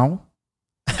don't now,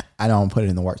 I don't put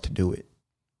in the work to do it.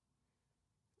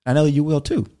 I know you will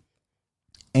too.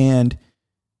 And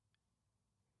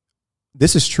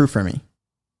this is true for me.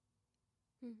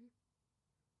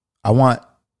 I want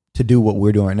to do what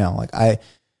we're doing now. Like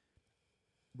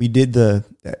we did the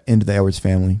End of the Edwards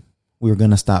Family. We were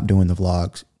going to stop doing the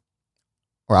vlogs,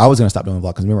 or I was going to stop doing the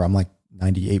vlog. Cause remember, I'm like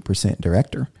 98%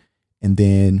 director. And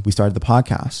then we started the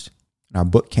podcast and our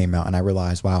book came out and I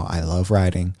realized, wow, I love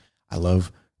writing. I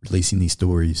love releasing these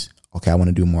stories. Okay. I want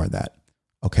to do more of that.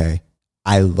 Okay.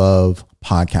 I love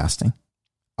podcasting.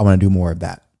 I want to do more of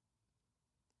that.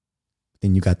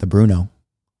 Then you got the Bruno.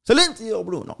 Silencio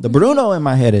Bruno. The Bruno in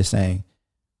my head is saying,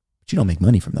 but you don't make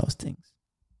money from those things.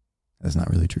 That's not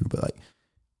really true, but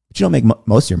you don't make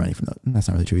most of your money from those. That's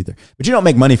not really true either. But you don't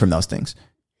make money from those things.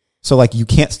 So like you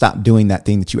can't stop doing that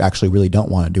thing that you actually really don't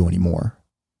want to do anymore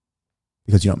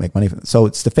because you don't make money from it. So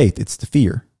it's the faith, it's the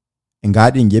fear. And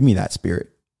God didn't give me that spirit.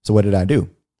 So what did I do?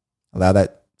 Allow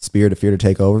that spirit of fear to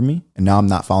take over me. And now I'm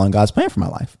not following God's plan for my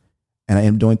life. And I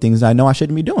am doing things that I know I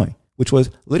shouldn't be doing, which was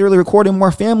literally recording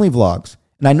more family vlogs.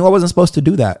 And I knew I wasn't supposed to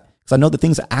do that because I know the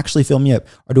things that actually fill me up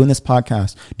are doing this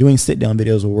podcast, doing sit down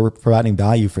videos where we're providing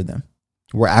value for them.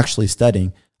 We're actually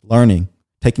studying, learning,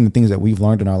 taking the things that we've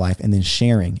learned in our life and then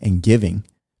sharing and giving.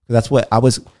 That's what I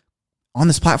was on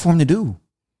this platform to do.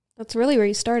 That's really where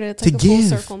you started. It's like a full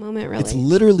circle moment, really. It's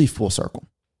literally full circle.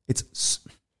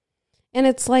 And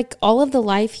it's like all of the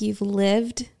life you've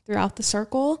lived throughout the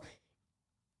circle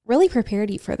really prepared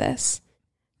you for this.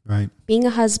 Right. Being a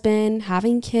husband,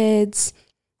 having kids,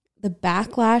 the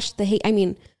backlash, the hate. I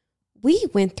mean, we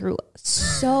went through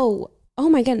so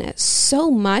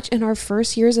much in our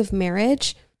first years of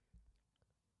marriage.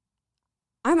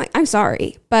 I'm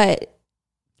sorry, but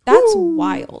that's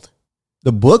wild.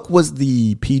 The book was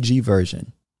the PG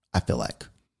version, I feel like.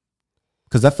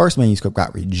 Because that first manuscript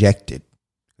got rejected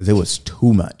because it was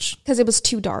too much. Because it was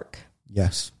too dark.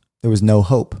 Yes. There was no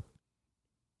hope.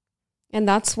 And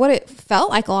that's what it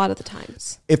felt like a lot of the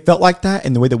times. It felt like that,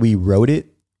 and the way that we wrote it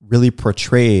really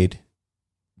portrayed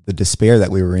the despair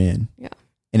that we were in. Yeah.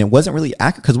 And it wasn't really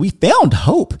accurate because we found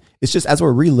hope. It's just as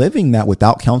we're reliving that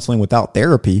without counseling, without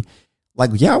therapy, like,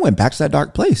 yeah, I went back to that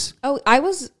dark place. Oh, I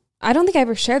don't think I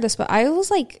ever shared this, but I was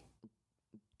like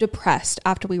depressed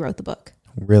after we wrote the book.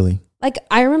 Really? Like,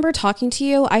 I remember talking to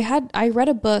you. I read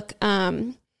a book,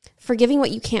 Forgiving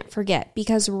What You Can't Forget,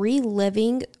 because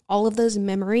reliving all of those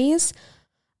memories,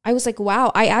 I was like,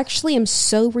 wow, I actually am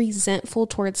so resentful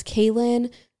towards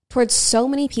Kaylin, towards so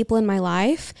many people in my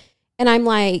life. And I'm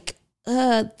like,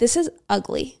 this is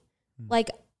ugly. Like,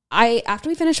 after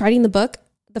we finished writing the book,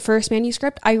 the first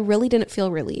manuscript, I really didn't feel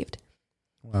relieved.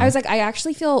 Wow. I was like, I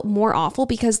actually feel more awful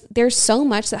because there's so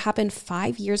much that happened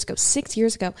 5 years ago, 6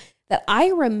 years ago, that I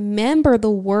remember the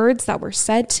words that were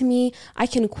said to me. I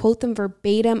can quote them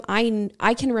verbatim.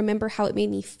 I can remember how it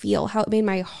made me feel, how it made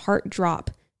my heart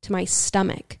drop to my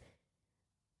stomach.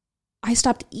 I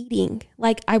stopped eating.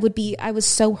 Like I was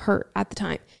so hurt at the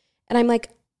time. And I'm like,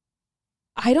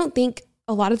 I don't think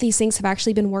a lot of these things have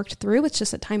actually been worked through. It's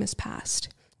just that time has passed.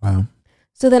 Wow.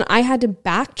 So then I had to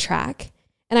backtrack.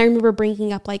 And I remember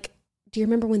bringing up, like, do you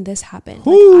remember when this happened?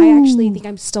 Like, I actually think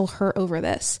I'm still hurt over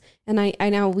this. And I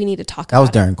know we need to talk about it. That was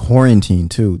during quarantine,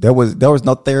 too. There was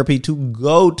no therapy to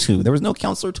go to. There was no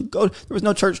counselor to go to. There was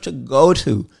no church to go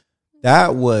to.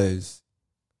 That was...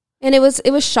 And it was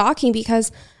shocking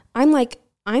because I'm like,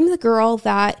 I'm the girl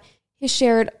that has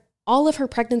shared all of her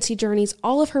pregnancy journeys,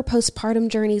 all of her postpartum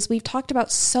journeys. We've talked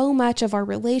about so much of our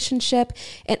relationship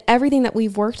and everything that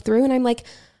we've worked through. And I'm like,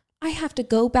 I have to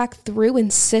go back through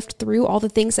and sift through all the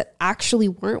things that actually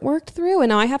weren't worked through. And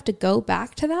now I have to go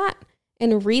back to that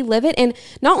and relive it. And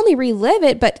not only relive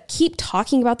it, but keep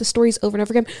talking about the stories over and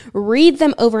over again, read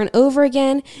them over and over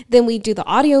again. Then we do the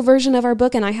audio version of our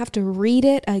book and I have to read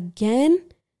it again.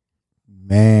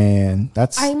 Man,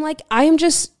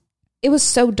 it was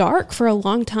so dark for a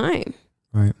long time.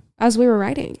 Right. As we were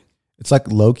writing. It's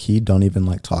like low key, don't even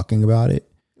like talking about it.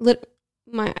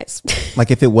 My eyes. Like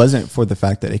if it wasn't for the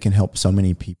fact that it can help so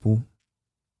many people,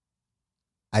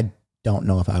 I don't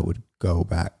know if I would go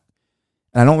back.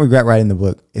 And I don't regret writing the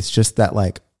book. It's just that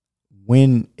like,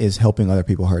 when is helping other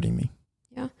people hurting me?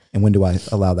 Yeah. And when do I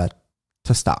allow that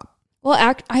to stop?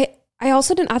 Well, I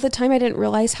also didn't, at the time, I didn't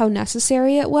realize how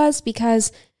necessary it was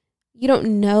because you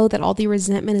don't know that all the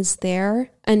resentment is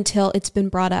there until it's been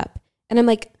brought up. And I'm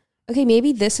like, okay,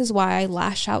 maybe this is why I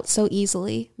lash out so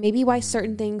easily. Maybe why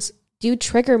certain things do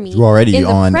trigger me You're already in the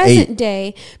on present 8.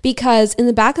 day, because in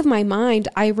the back of my mind,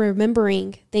 I'm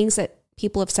remembering things that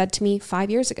people have said to me 5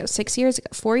 years ago, 6 years ago,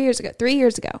 4 years ago, 3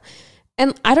 years ago.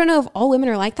 And I don't know if all women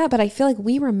are like that, but I feel like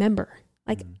we remember.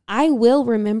 Like I will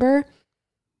remember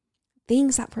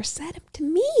things that were said to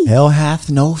me. Hell hath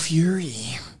no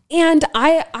fury. And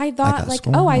I thought like,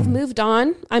 oh, I've moved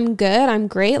on. I'm good. I'm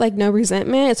great. Like no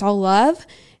resentment. It's all love.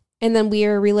 And then we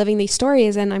are reliving these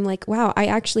stories and I'm like, wow, I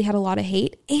actually had a lot of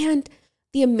hate. And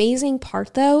the amazing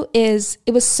part though is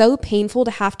it was so painful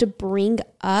to have to bring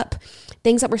up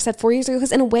things that were said 4 years ago.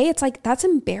 Because in a way it's like, that's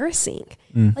embarrassing.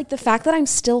 Like the fact that I'm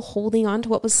still holding on to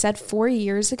what was said 4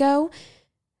 years ago.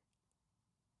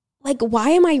 Like, why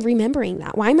am I remembering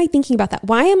that? Why am I thinking about that?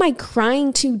 Why am I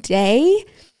crying today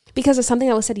because of something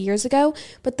that was said years ago?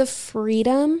 But the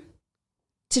freedom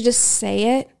to just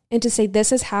say it and to say,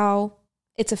 this is how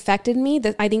it's affected me.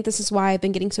 That I think this is why I've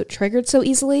been getting so triggered so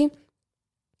easily.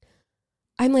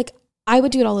 I'm like, I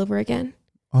would do it all over again.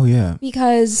 Oh, yeah.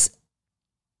 Because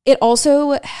it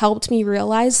also helped me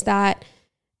realize that,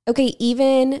 okay,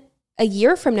 even a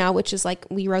year from now, which is like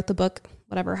we wrote the book,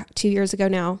 whatever, 2 years ago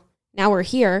now we're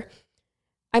here.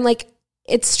 I'm like,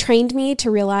 it's trained me to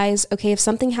realize, okay, if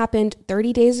something happened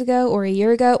 30 days ago or a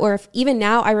year ago, or if even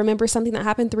now I remember something that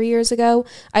happened 3 years ago,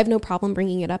 I have no problem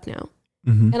bringing it up now.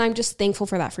 Mm-hmm. And I'm just thankful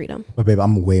for that freedom. But babe,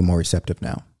 I'm way more receptive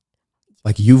now.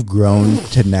 Like you've grown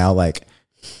to now, like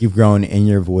you've grown in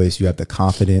your voice. You have the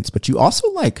confidence, but you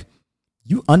also like,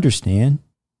 you understand.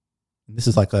 This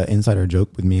is like an insider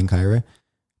joke with me and Kyra,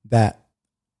 that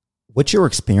what you're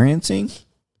experiencing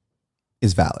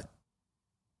is valid.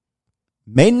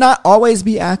 May not always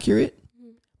be accurate,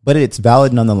 but it's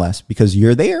valid nonetheless because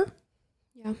you're there.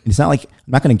 Yeah. It's not like, I'm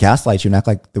not going to gaslight you and act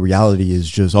like the reality is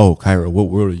just, oh, Kyra, what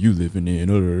world are you living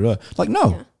in? Like,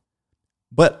 no. Yeah.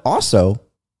 But also,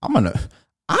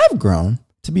 I've grown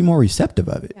to be more receptive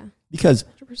of it because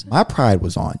 100%. My pride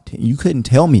was on. You couldn't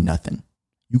tell me nothing.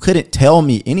 You couldn't tell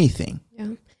me anything. Yeah.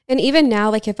 And even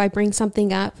now, like if I bring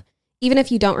something up, even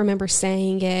if you don't remember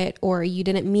saying it or you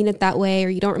didn't mean it that way or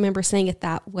you don't remember saying it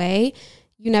that way,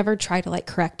 you never try to like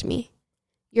correct me.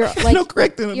 You're like, no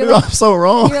correcting me. Like, I'm so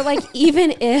wrong. You're like,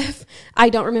 even if I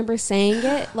don't remember saying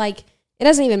it, like it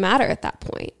doesn't even matter at that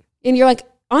point. And you're like,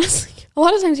 honestly, a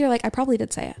lot of times you're like, I probably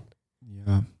did say it.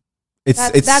 Yeah.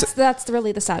 That's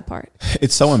really the sad part.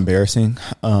 It's so embarrassing.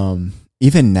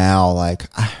 Even now, like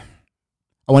I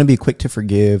want to be quick to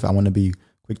forgive. I want to be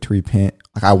quick to repent.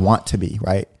 Like I want to be,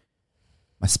 right?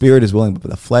 My spirit is willing, but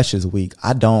the flesh is weak.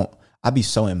 I'd be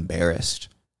so embarrassed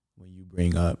when you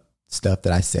bring up stuff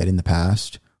that I said in the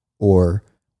past, or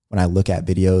when I look at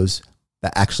videos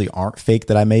that actually aren't fake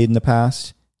that I made in the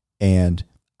past, and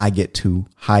I get to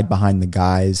hide behind the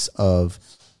guise of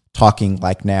talking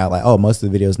like now, like, oh, most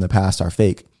of the videos in the past are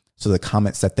fake. So the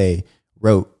comments that they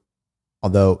wrote,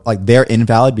 although like they're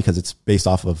invalid because it's based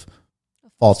off of a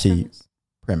faulty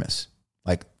premise.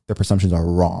 Like their presumptions are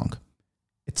wrong.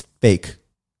 It's fake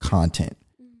content.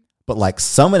 But like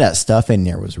some of that stuff in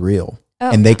there was real.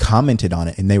 And they commented on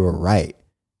it and they were right.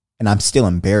 And I'm still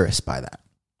embarrassed by that.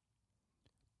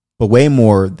 But way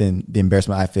more than the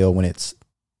embarrassment I feel when it's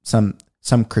some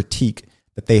critique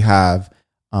that they have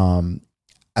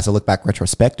as I look back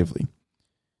retrospectively.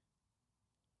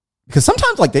 Because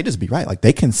sometimes like they just be right. Like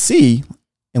they can see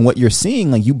in what you're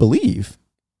seeing, like you believe.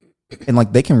 And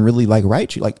like they can really like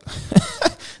write you. Like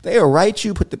they'll write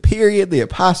you, put the period, the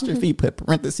apostrophe, put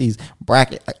parentheses,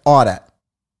 bracket, like all that.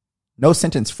 No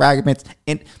sentence fragments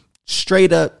and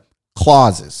straight up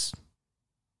clauses.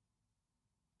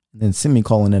 And then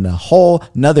semicolon and a whole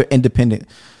another independent.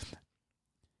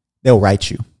 They'll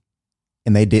write you.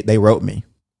 And they wrote me.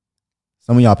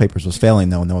 Some of y'all papers was failing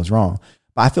though, and that was wrong.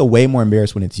 But I feel way more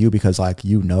embarrassed when it's you because like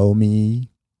you know me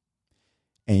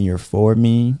and you're for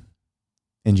me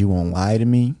and you won't lie to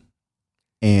me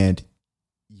and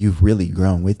you've really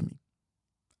grown with me.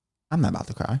 I'm not about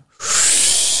to cry.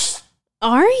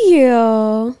 Are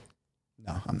you?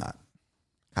 No, I'm not.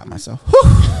 Got myself.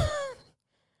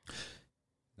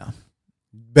 No.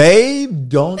 Babe,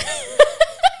 don't.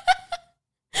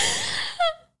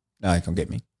 No, it can't get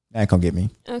me. That can't get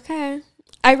me. Okay.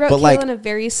 I wrote Kaylin a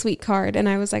very sweet card, and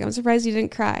I was like, I'm surprised you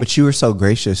didn't cry. But you were so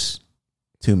gracious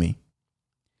to me.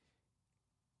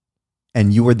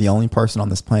 And you were the only person on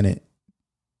this planet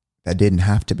that didn't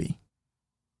have to be.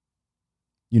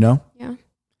 You know? Yeah.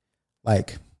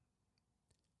 Like,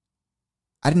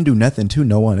 I didn't do nothing to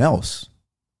no one else.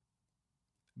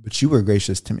 But you were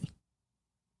gracious to me.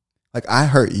 Like, I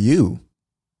hurt you.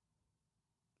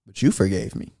 But you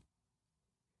forgave me.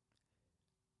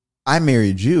 I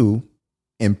married you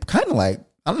and kind of like,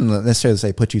 I don't necessarily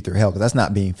say put you through hell because that's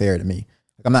not being fair to me.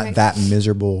 Like, I'm not that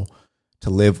miserable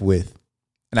to live with.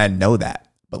 And I know that.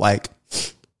 But like,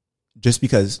 just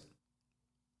because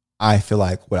I feel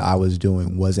like what I was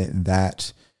doing wasn't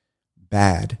that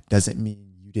bad doesn't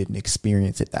mean you didn't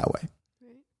experience it that way.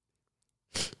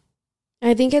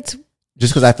 I think it's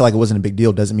just because I feel like it wasn't a big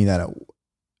deal doesn't mean that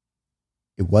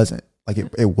it wasn't. Like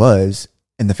it was.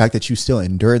 And the fact that you still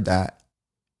endured that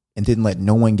and didn't let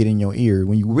no one get in your ear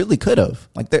when you really could have.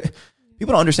 Like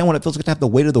people don't understand what it feels like to have the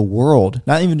weight of the world,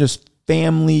 not even just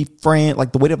family, friend,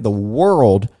 like the weight of the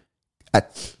world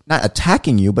not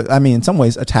attacking you, but I mean, in some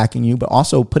ways attacking you, but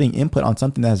also putting input on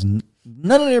something that has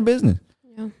none of their business.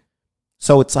 Yeah.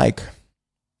 So it's like,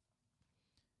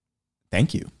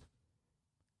 thank you.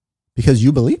 Because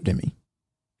you believed in me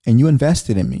and you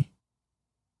invested in me.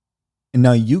 And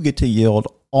now you get to yield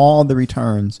all the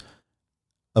returns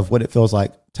of what it feels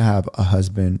like to have a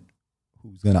husband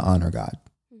who's going to honor God,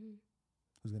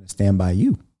 who's going to stand by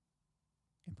you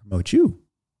and promote you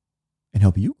and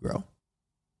help you grow.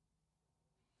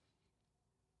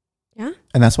 Yeah.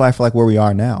 And that's why I feel like where we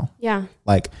are now. Yeah.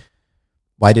 Like,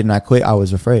 why didn't I quit? I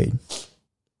was afraid.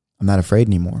 I'm not afraid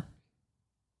anymore.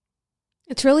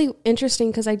 It's really interesting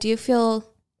because I do feel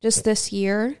just this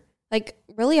year, like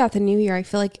really at the new year, I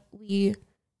feel like we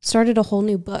started a whole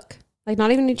new book. Like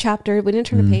not even a new chapter. We didn't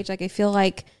turn a page. Like I feel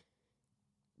like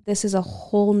this is a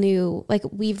whole new, like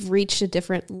we've reached a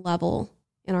different level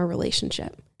in our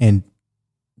relationship. And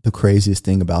the craziest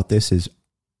thing about this is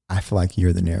I feel like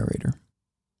you're the narrator.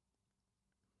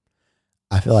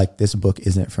 I feel like this book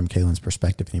isn't from Kaylin's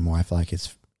perspective anymore. I feel like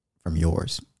it's from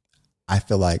yours. I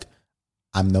feel like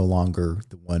I'm no longer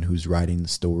the one who's writing the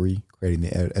story, creating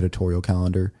the editorial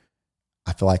calendar.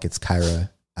 I feel like it's Kyra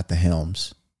at the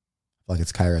helms. I feel like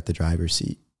it's Kyra at the driver's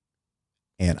seat.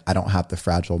 And I don't have the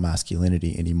fragile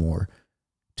masculinity anymore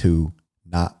to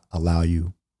not allow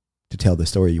you to tell the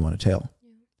story you want to tell.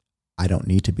 Yeah. I don't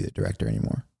need to be the director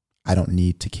anymore. I don't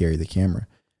need to carry the camera.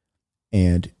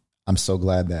 And I'm so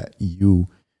glad that you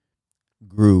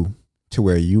grew to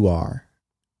where you are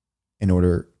in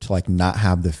order to like not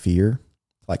have the fear,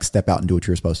 like step out and do what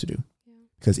you're supposed to do. Yeah.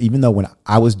 Because even though when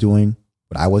I was doing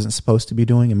what I wasn't supposed to be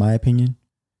doing, in my opinion,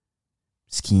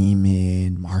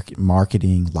 scheming,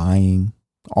 marketing, lying,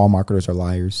 all marketers are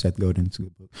liars, Seth Godin's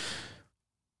good book.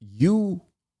 You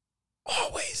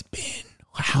always been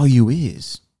how you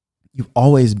is. You've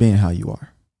always been how you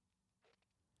are.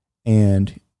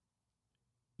 And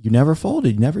you never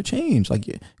folded. You never changed. Like,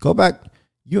 go back.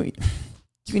 You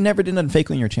never did nothing fake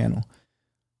on your channel.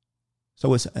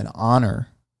 So it's an honor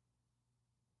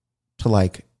to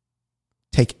like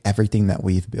take everything that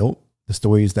we've built, the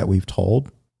stories that we've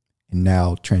told, and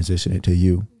now transition it to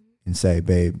you and say,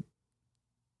 babe,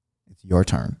 it's your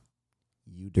turn.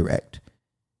 You direct.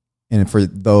 And for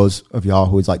those of y'all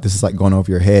who is like, this is like going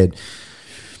over your head,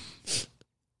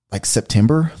 like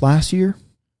September last year,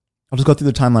 I'll just go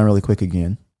through the timeline really quick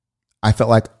again. I felt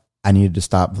like I needed to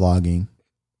stop vlogging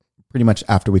pretty much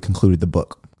after we concluded the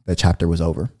book. The chapter was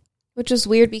over. Which is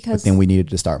weird because... But then we needed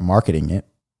to start marketing it.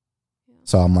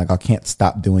 So I'm like, I can't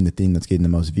stop doing the thing that's getting the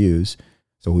most views.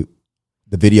 So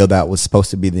the video that was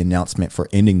supposed to be the announcement for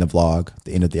ending the vlog,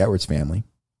 the end of the Edwards family,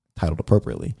 titled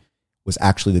appropriately, was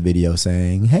actually the video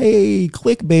saying, hey,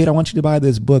 clickbait, I want you to buy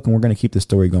this book and we're going to keep the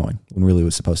story going, when really it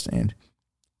was supposed to end.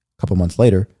 A couple months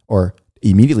later, or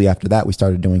immediately after that, we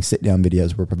started doing sit-down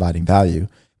videos. We're providing value,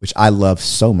 which I love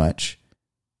so much.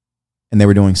 And they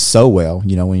were doing so well,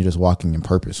 you know, when you're just walking in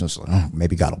purpose. It's like, oh,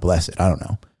 maybe God will bless it. I don't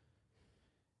know.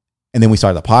 And then we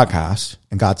started the podcast,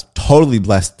 and God's totally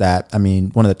blessed that. I mean,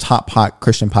 one of the top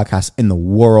Christian podcasts in the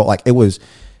world. Like, it was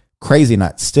crazy, and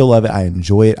I still love it. I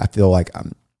enjoy it. I feel like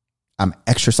I'm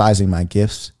exercising my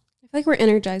gifts. I feel like we're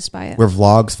energized by it. Where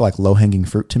vlogs feel like low-hanging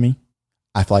fruit to me,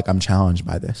 I feel like I'm challenged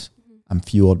by this. I'm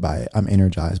fueled by it. I'm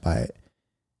energized by it.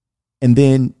 And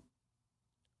then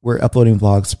we're uploading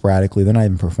vlogs sporadically. They're not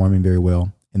even performing very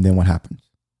well. And then what happens?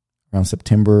 Around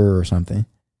September or something,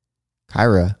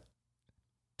 Kyra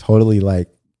totally like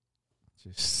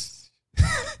just...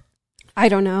 I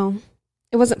don't know.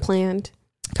 It wasn't planned.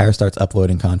 Kyra starts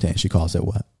uploading content. She calls it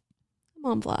what?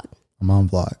 Mom vlog. A mom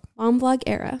vlog. Mom vlog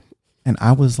era. And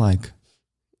I was like...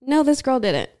 No, this girl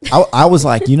didn't. I was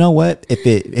like, you know what?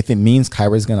 If it means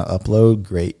Kyra's going to upload,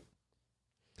 great.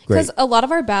 Because a lot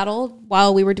of our battle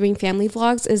while we were doing family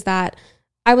vlogs is that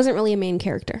I wasn't really a main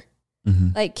character. Mm-hmm.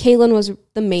 Like Kaylin was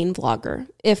the main vlogger,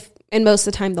 and most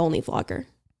of the time the only vlogger.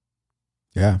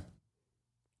 Yeah.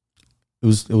 It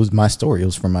was my story. It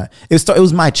was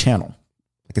my channel.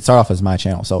 Like, it started off as my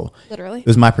channel. So literally, it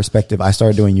was my perspective. I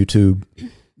started doing YouTube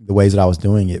the ways that I was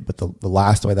doing it, but the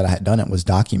last way that I had done it was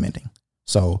documenting.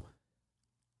 So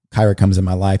Kyra comes in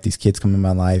my life, these kids come in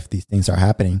my life, these things are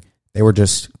happening. They were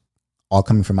just all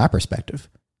coming from my perspective.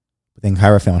 But then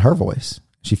Kyra found her voice.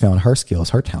 She found her skills,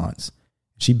 her talents.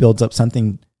 She builds up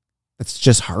something that's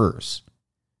just hers.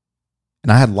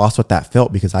 And I had lost what that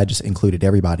felt because I just included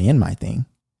everybody in my thing.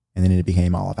 And then it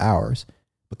became all of ours.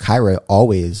 But Kyra it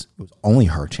was only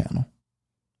her channel.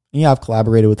 And yeah, I've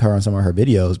collaborated with her on some of her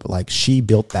videos, but like, she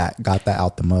built that, got that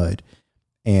out the mud.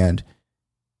 And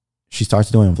she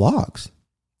starts doing vlogs.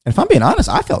 And if I'm being honest,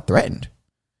 I felt threatened.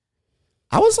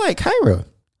 I was like, Kyra,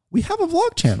 we have a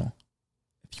vlog channel.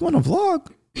 If you want to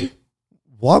vlog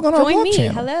on our vlog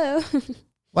channel. Hello.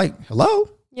 Like, hello?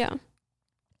 Yeah.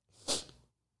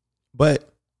 But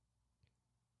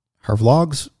her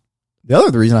vlogs,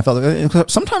 the reason I felt like,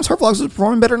 sometimes her vlogs are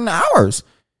performing better than ours.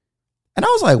 And I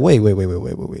was like, wait. What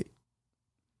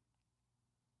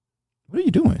are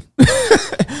you doing?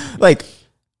 Like,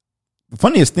 the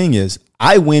funniest thing is,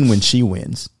 I win when she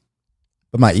wins,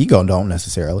 but my ego don't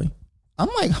necessarily. I'm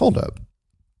like, hold up.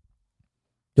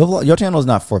 Your channel is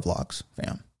not for vlogs,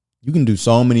 fam. You can do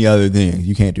so many other things.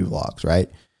 You can't do vlogs, right?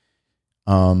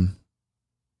 I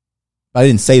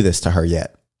didn't say this to her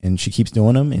yet, and she keeps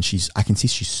doing them, and I can see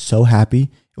she's so happy,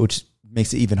 which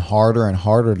makes it even harder and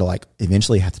harder to like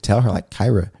eventually have to tell her like,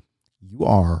 Kyra, you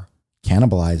are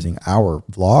cannibalizing our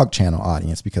vlog channel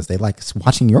audience because they like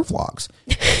watching your vlogs.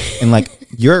 And like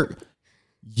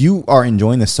you are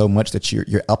enjoying this so much that your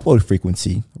upload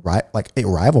frequency, right? Like it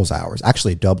rivals ours,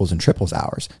 actually doubles and triples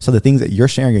ours. So the things that you're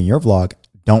sharing in your vlog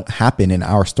don't happen in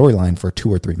our storyline for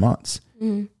 2 or 3 months.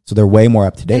 Mm-hmm. So they're way more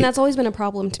up to date. And that's always been a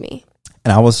problem to me.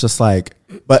 And I was just like,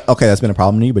 but okay, that's been a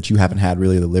problem to you, but you haven't had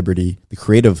really the liberty, the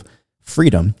creative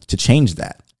freedom to change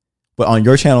that. But on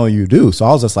your channel, you do. So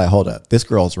I was just like, hold up, this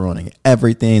girl's ruining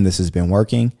everything. This has been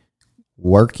working.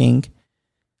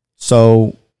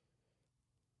 So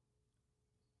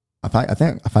I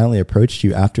think I finally approached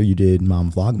you after you did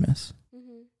Mom Vlogmas.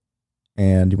 Mm-hmm.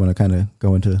 And you want to kind of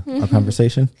go into our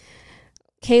conversation?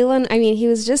 Kalen, I mean, he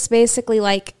was just basically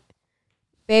like,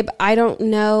 babe, I don't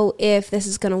know if this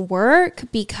is going to work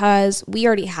because we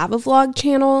already have a vlog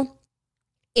channel.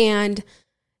 And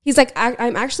he's like,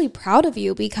 I'm actually proud of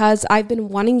you because I've been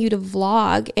wanting you to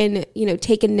vlog and, you know,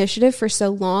 take initiative for so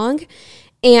long.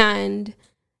 And,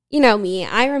 you know me,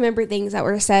 I remember things that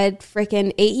were said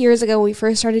freaking 8 years ago when we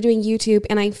first started doing YouTube.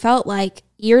 And I felt like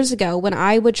years ago when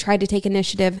I would try to take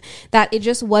initiative that it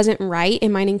just wasn't right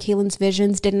and mine and Kalen's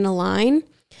visions didn't align.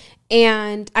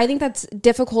 And I think that's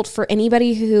difficult for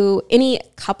any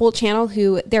couple channel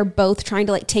who they're both trying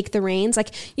to like take the reins. Like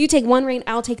you take one rein,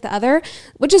 I'll take the other,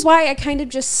 which is why I kind of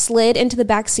just slid into the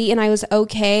back seat and I was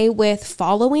okay with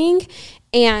following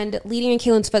and leading in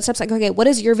Kalen's footsteps. Like, okay, what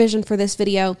is your vision for this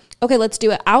video? Okay, let's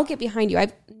do it. I'll get behind you. I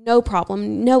have no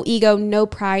problem, no ego, no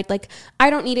pride. Like I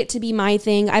don't need it to be my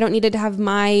thing. I don't need it to have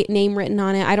my name written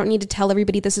on it. I don't need to tell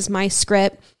everybody this is my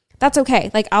script. That's okay.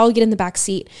 Like I'll get in the back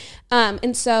seat.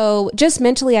 And so just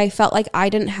mentally, I felt like I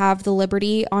didn't have the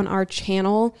liberty on our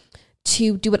channel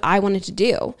to do what I wanted to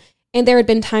do. And there had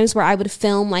been times where I would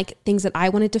film like things that I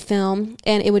wanted to film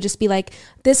and it would just be like,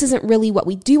 this isn't really what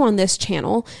we do on this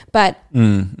channel, but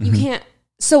you can't.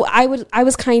 So I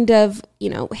was kind of,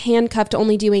 you know, handcuffed to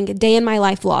only doing day in my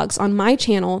life vlogs on my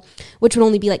channel, which would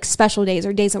only be like special days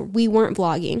or days that we weren't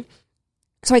vlogging.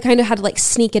 So I kind of had to like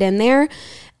sneak it in there.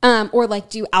 Or like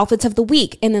do outfits of the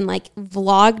week and then like do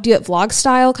it vlog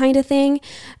style kind of thing.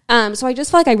 So I just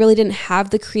felt like I really didn't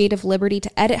have the creative liberty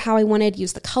to edit how I wanted,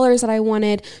 use the colors that I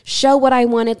wanted, show what I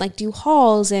wanted, like do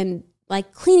hauls and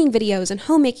like cleaning videos and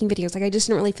homemaking videos. Like I just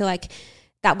didn't really feel like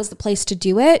that was the place to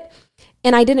do it.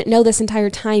 And I didn't know this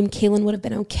entire time Kalen would have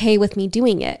been okay with me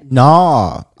doing it.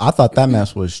 Nah, I thought that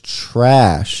mess was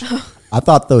trash. I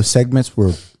thought those segments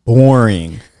were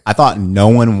boring. I thought no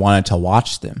one wanted to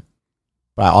watch them.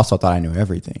 But I also thought I knew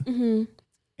everything. Mm-hmm.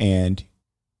 And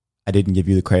I didn't give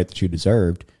you the credit that you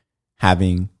deserved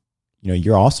having, you know,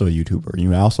 you're also a YouTuber.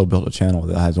 You also built a channel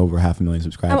that has over 500,000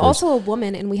 subscribers. I'm also a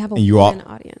woman and we have a woman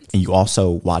audience. And you also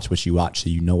watch what you watch so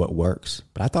you know what works.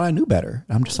 But I thought I knew better.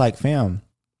 I'm just like, fam.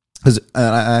 Because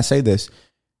I say this,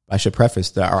 I should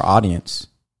preface that our audience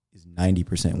is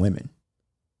 90% women.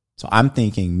 So I'm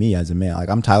thinking me as a man, like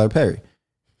I'm Tyler Perry.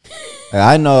 Like,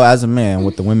 I know as a man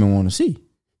what the women want to see.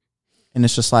 And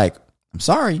it's just like, I'm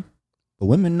sorry, but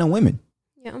women know women.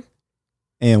 Yeah.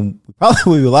 And we probably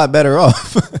would be a lot better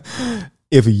off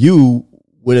if you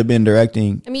would have been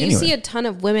directing. I mean, anyway. You see a ton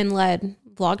of women-led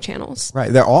vlog channels. Right.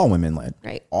 They're all women-led.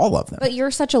 Right. All of them. But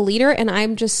you're such a leader, and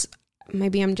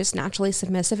maybe I'm just naturally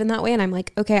submissive in that way. And I'm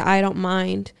like, okay, I don't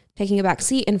mind taking a back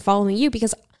seat and following you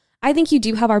because I think you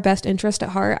do have our best interest at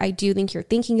heart. I do think you're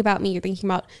thinking about me. You're thinking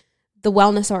about the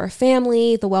wellness of our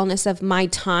family, the wellness of my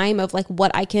time, of like what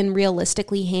I can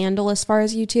realistically handle as far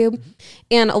as YouTube. Mm-hmm.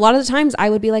 And a lot of the times I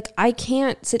would be like, I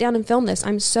can't sit down and film this.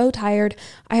 I'm so tired.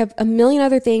 I have a million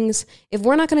other things. If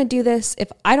we're not going to do this,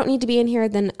 if I don't need to be in here,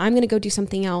 then I'm going to go do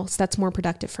something else that's more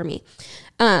productive for me.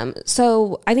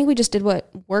 So I think we just did what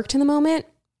worked in the moment,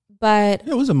 but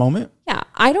it was a moment. Yeah.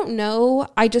 I don't know.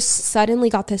 I just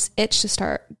suddenly got this itch to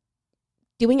start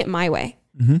doing it my way.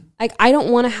 Mm-hmm. Like, I don't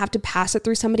want to have to pass it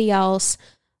through somebody else.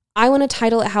 I want to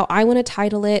title it how I want to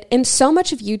title it. And so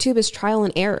much of YouTube is trial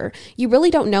and error. You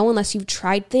really don't know unless you've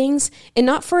tried things, and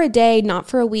not for a day, not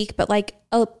for a week, but like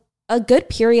a good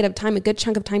period of time, a good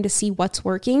chunk of time to see what's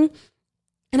working.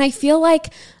 And I feel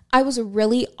like I was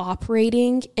really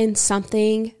operating in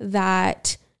something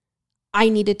that I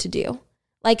needed to do.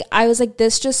 Like, I was like,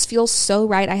 this just feels so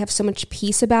right. I have so much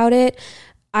peace about it.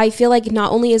 I feel like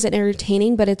not only is it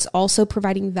entertaining, but it's also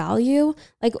providing value.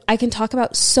 Like, I can talk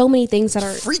about so many things that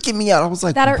are freaking me out. I was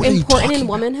like, that are important in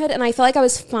womanhood. And I feel like I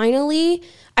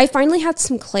finally had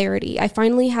some clarity. I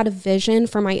finally had a vision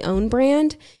for my own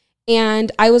brand.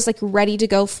 and I was like ready to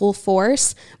go full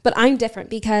force. But I'm different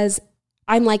because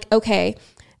I'm like, okay,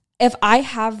 if I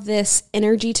have this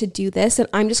energy to do this, and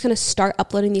I'm just going to start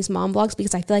uploading these mom vlogs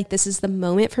because I feel like this is the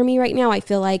moment for me right now. I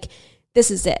feel like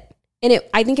this is it. And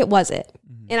I think it was it.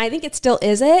 And I think it still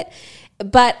is it.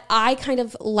 But I kind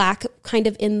of lack kind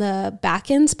of in the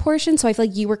back ends portion. So I feel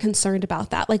like you were concerned about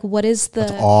that. Like, what is the...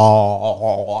 That's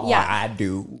all I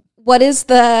do. What is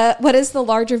the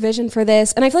larger vision for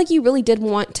this? And I feel like you really did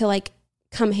want to like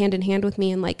come hand in hand with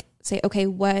me and like say, okay,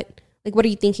 what are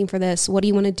you thinking for this? What do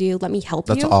you want to do? Let me help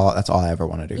you. That's all I ever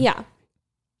want to do. Yeah.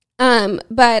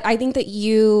 But I think that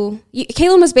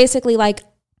Kaylin was basically like,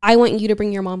 I want you to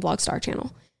bring your mom vlogs to our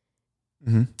channel.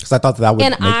 Because I thought that would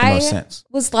make the most sense.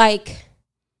 Was like,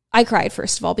 I cried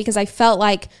first of all, because I felt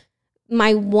like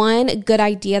my one good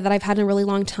idea that I've had in a really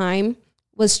long time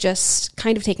was just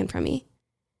kind of taken from me.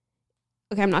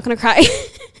 Okay, I'm not going to cry.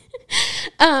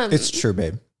 It's true,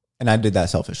 babe. And I did that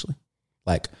selfishly.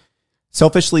 Like,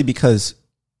 selfishly because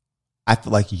I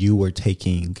feel like you were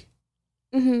taking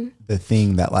the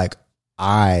thing that, like,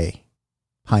 I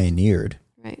pioneered.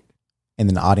 Right. And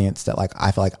then the audience that, like,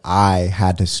 I feel like I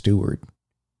had to steward.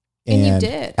 And you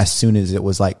did. As soon as it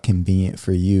was, like, convenient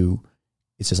for you,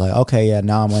 it's just like, okay, yeah,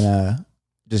 now I'm going to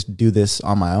just do this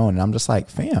on my own. And I'm just like,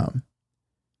 fam.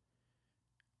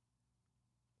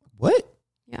 What?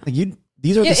 Yeah. Like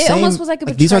these are the same. It almost was like a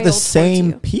betrayal. These are the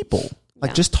same people.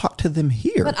 Like, yeah. Just talk to them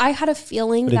here. But I had a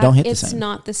feeling that it's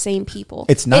not the same people.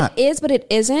 It's not. It is, but it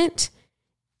isn't.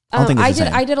 I don't think it's the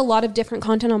same. I did a lot of different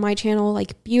content on my channel,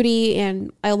 like beauty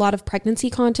and a lot of pregnancy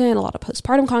content, a lot of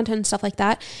postpartum content and stuff like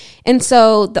that. And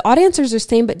so the audiences are the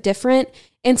same but different.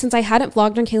 And since I hadn't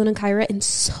vlogged on Kaylin and Kyra in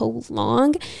so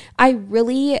long, I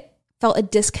really felt a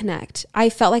disconnect. I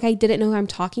felt like I didn't know who I'm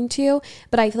talking to,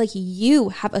 but I feel like you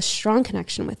have a strong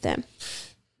connection with them.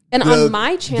 And on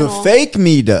my channel, the fake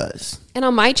me does. And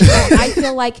on my channel, I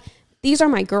feel like these are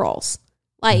my girls.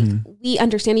 Like, we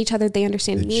understand each other. They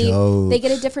understand me. Jokes. They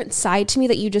get a different side to me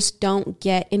that you just don't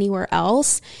get anywhere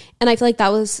else. And I feel like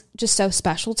that was just so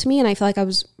special to me. And I feel like I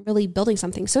was really building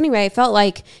something. So anyway, I felt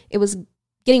like it was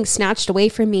getting snatched away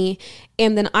from me.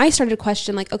 And then I started to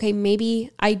question, like, okay,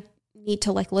 maybe I need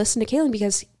to like listen to Kaylin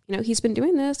because, you know, he's been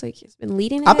doing this. Like, he's been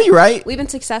leading it. I'll be right. We've been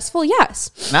successful.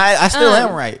 Yes. And I still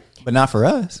am right, but not for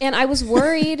us. And I was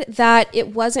worried that it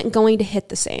wasn't going to hit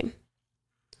the same.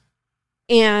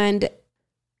 And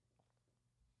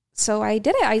so I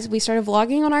did it. We started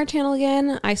vlogging on our channel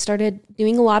again. I started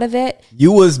doing a lot of it.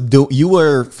 You were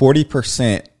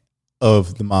 40%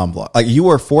 of the mom vlog. Like, you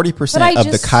were 40%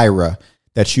 of the Kyra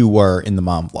that you were in the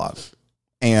mom vlog.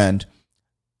 And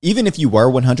even if you were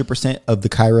 100% of the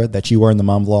Kyra that you were in the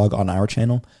mom vlog on our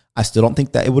channel, I still don't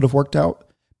think that it would have worked out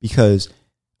because,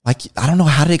 like, I don't know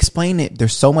how to explain it.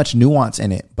 There's so much nuance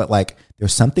in it, but like,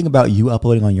 there's something about you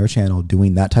uploading on your channel,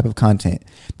 doing that type of content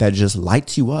that just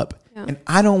lights you up. Yeah. And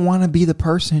I don't want to be the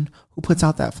person who puts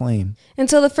out that flame. And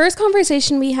so the first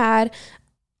conversation we had,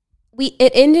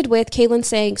 it ended with Kaylin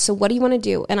saying, so what do you want to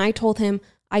do? And I told him,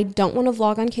 I don't want to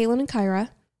vlog on Kaylin and Kyra.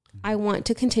 I want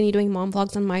to continue doing mom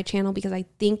vlogs on my channel because I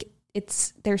think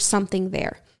there's something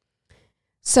there.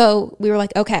 So we were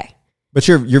like, okay. But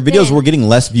your videos were getting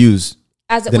less views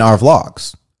than our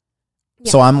vlogs.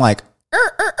 Yeah. So I'm like,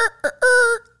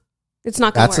 it's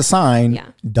not going to work. That's a sign. Yeah.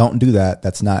 Don't do that.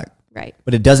 That's not right.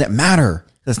 But it doesn't matter.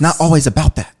 It's not always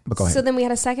about that. But go ahead. So then we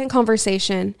had a second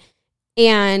conversation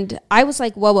and I was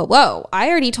like, whoa. I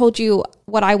already told you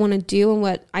what I want to do and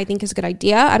what I think is a good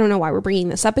idea. I don't know why we're bringing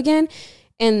this up again.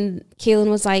 And Kaylin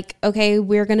was like, okay,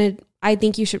 I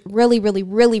think you should really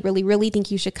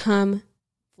think you should come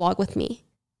vlog with me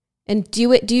and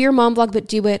do your mom vlog, but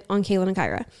do it on Kaylin and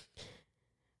Kyra.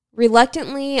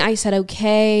 Reluctantly, I said,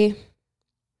 okay.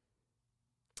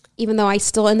 Even though I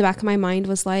still in the back of my mind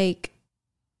was like,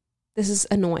 this is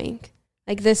annoying.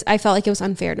 Like this, I felt like it was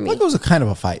unfair to me. Like it was a kind of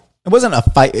a fight. It wasn't a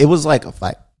fight. It was like a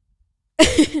fight.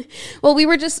 Well, we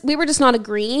were just not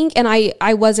agreeing, and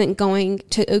I wasn't going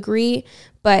to agree,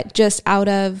 but just out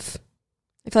of,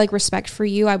 I feel like respect for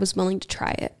you, I was willing to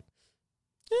try it.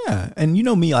 Yeah, and you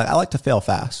know me, I like to fail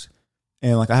fast,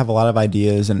 and like I have a lot of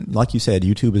ideas, and like you said,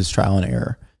 YouTube is trial and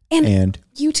error. And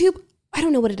YouTube, I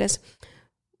don't know what it is.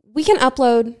 We can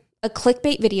upload a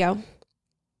clickbait video;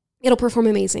 it'll perform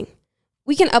amazing.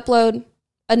 We can upload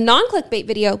a non-clickbait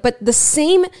video, but the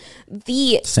same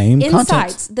insides,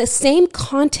 content. The same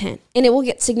content, and it will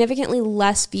get significantly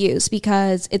less views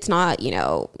because it's not,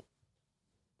 a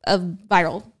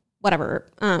viral, whatever.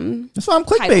 That's why I'm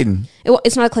clickbaiting.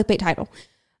 It's not a clickbait title.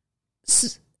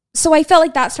 So I felt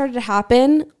like that started to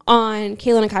happen on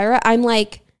Kaylin and Kyra. I'm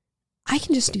like, I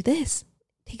can just do this,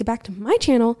 take it back to my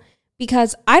channel,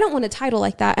 because I don't want a title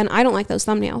like that, and I don't like those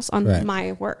thumbnails on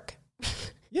my work.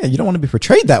 Yeah, you don't want to be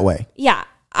portrayed that way. Yeah,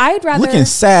 I'd rather looking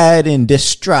sad and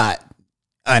distraught,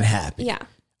 unhappy. Yeah,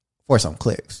 for some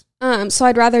clicks. So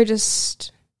I'd rather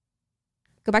just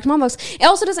go back to mom vlogs. It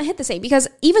also doesn't hit the same because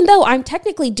even though I'm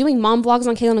technically doing mom vlogs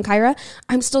on Kaylin and Kyra,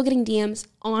 I'm still getting DMs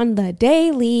on the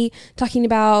daily talking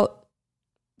about,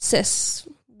 sis,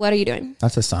 what are you doing?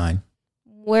 That's a sign.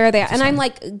 Where are they at? And I'm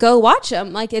like, go watch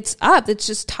them. Like, it's up. It's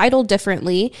just titled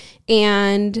differently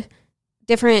and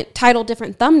different title,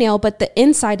 different thumbnail, but the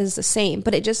inside is the same,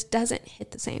 but it just doesn't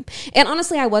hit the same. And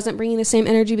honestly, I wasn't bringing the same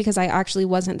energy because I actually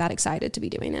wasn't that excited to be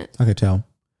doing it. I could tell.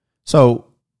 So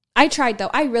I tried though.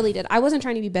 I really did. I wasn't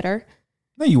trying to be bitter.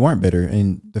 No, you weren't bitter.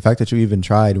 And the fact that you even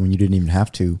tried when you didn't even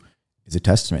have to is a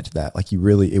testament to that. Like it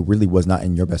really was not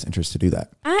in your best interest to do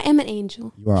that. I am an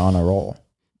angel. You are on a roll.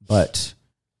 But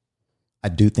I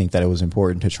do think that it was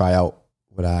important to try out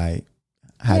what I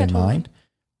had in mind.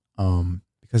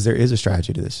 Because there is a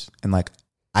strategy to this. And like,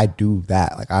 I do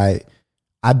that. Like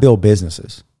I build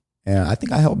businesses and I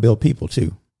think I help build people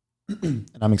too. And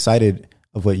I'm excited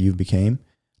of what you became,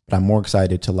 but I'm more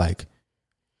excited to like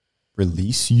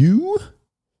release you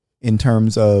in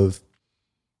terms of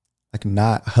like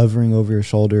not hovering over your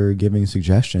shoulder, giving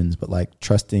suggestions, but like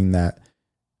trusting that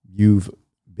you've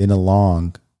been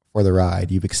along for the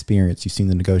ride. You've experienced, you've seen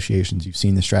the negotiations, you've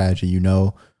seen the strategy, you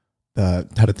know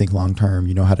how to think long term,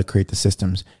 you know how to create the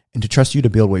systems, and to trust you to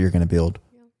build what you're going to build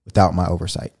without my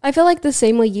oversight. I feel like the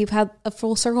same way you've had a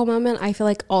full circle moment, I feel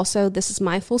like also this is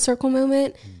my full circle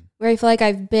moment where I feel like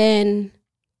I've been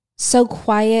so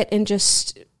quiet and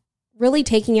just really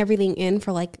taking everything in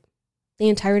for like the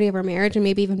entirety of our marriage and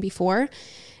maybe even before.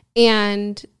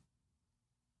 And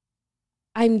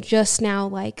I'm just now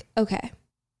like, okay,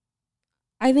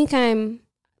 I think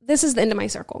this is the end of my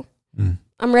circle.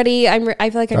 I'm ready. I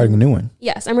feel like starting a new one.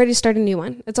 Yes, I'm ready to start a new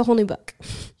one. It's a whole new book.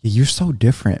 Yeah, you're so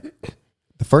different.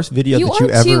 The first video you that you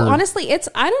ever... too. Honestly,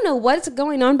 I don't know what's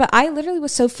going on, but I literally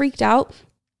was so freaked out.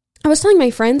 I was telling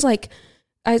my friends, like,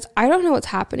 I don't know what's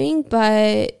happening,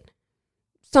 but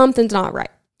something's not right.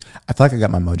 I feel like I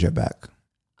got my mojo back.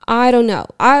 I don't know.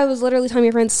 I was literally telling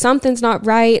my friends, something's not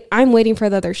right. I'm waiting for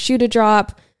the other shoe to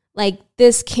drop. Like,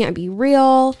 this can't be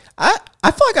real. I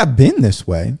feel like I've been this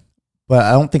way, but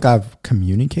I don't think I've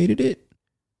communicated it.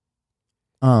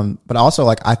 But also,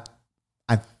 like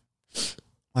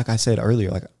like I said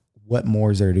earlier, like what more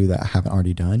is there to do that I haven't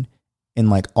already done? And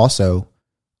like also,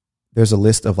 there's a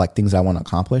list of like things I want to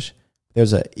accomplish.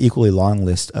 There's an equally long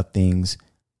list of things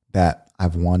that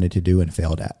I've wanted to do and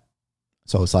failed at.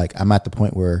 So it's like I'm at the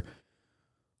point where,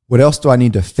 what else do I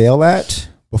need to fail at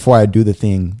before I do the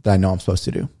thing that I know I'm supposed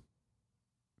to do?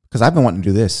 Because I've been wanting to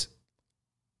do this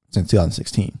since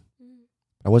 2016.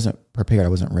 I wasn't prepared. I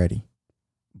wasn't ready.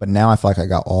 But now I feel like I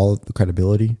got all of the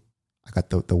credibility. I got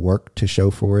the work to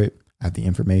show for it. I have the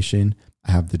information.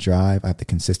 I have the drive. I have the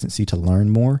consistency to learn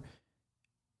more.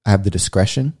 I have the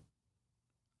discretion.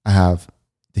 I have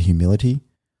the humility.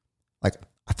 Like,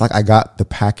 I feel like I got the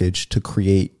package to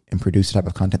create and produce the type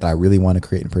of content that I really want to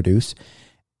create and produce.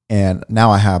 And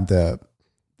now I have the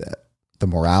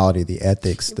morality, the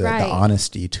ethics, the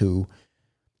honesty to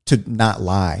not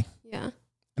lie. Yeah.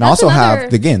 And I also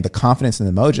have, again, the confidence and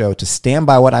the mojo to stand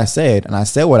by what I said. And I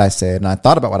said what I said, and I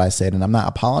thought about what I said, and I'm not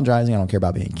apologizing. I don't care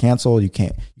about being canceled. You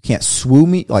can't swoo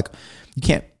me. Like, you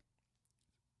can't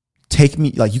take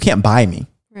me, like, you can't buy me.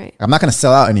 Right. I'm not going to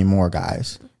sell out anymore,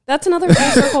 guys. That's another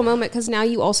full circle moment, because now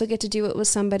you also get to do it with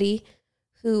somebody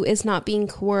who is not being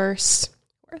coerced,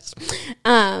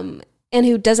 and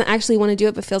who doesn't actually want to do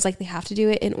it, but feels like they have to do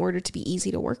it in order to be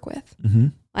easy to work with. Mm-hmm.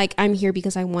 Like, I'm here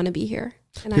because I want to be here,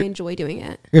 and I enjoy doing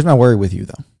it. Here's my worry with you,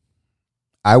 though.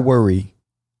 I worry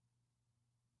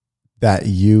that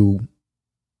you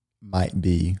might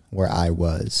be where I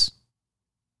was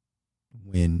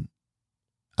when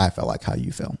I felt like how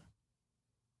you felt.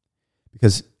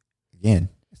 Because, again,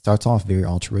 it starts off very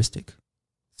altruistic.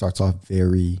 It starts off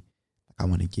very, I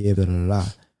want to give, da-da-da-da.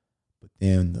 But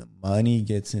then the money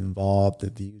gets involved, the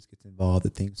views get involved, the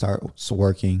things start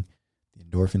working, the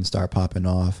endorphins start popping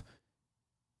off,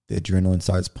 the adrenaline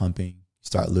starts pumping, you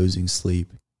start losing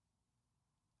sleep.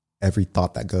 Every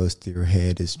thought that goes through your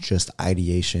head is just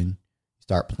ideation. You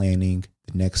start planning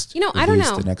the next release, I don't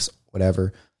know. The next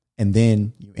whatever. And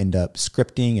then you end up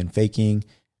scripting and faking,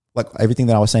 like everything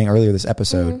that I was saying earlier this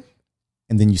episode. Mm-hmm.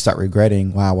 And then you start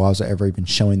regretting, wow, why was I ever even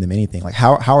showing them anything? Like,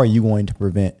 how are you going to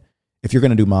prevent, if you're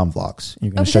going to do mom vlogs, and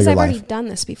you're going to show your life. Because I've already done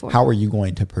this before. How are you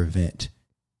going to prevent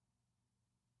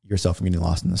yourself from getting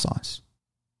lost in the sauce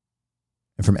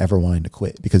and from ever wanting to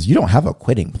quit? Because you don't have a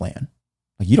quitting plan.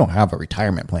 Like, you don't have a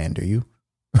retirement plan, do you?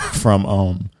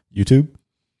 From YouTube?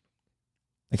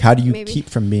 Like, how do you Maybe. keep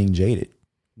from being jaded?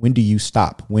 When do you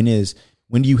stop? When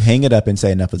do you hang it up and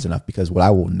say enough is enough? Because what I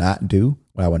will not do,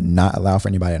 what I would not allow for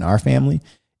anybody in our family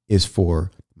is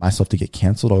for myself to get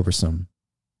canceled over some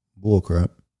bullcrap.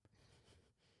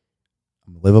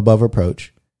 I'm live above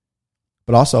reproach.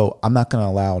 But also, I'm not going to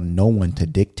allow no one to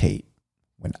dictate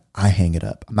when I hang it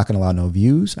up. I'm not going to allow no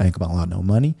views. I ain't going to allow no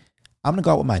money. I'm going to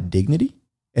go out with my dignity.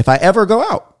 If I ever go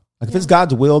out, like if it's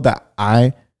God's will that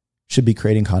I should be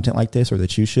creating content like this or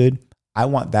that you should, I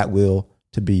want that will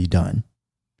to be done.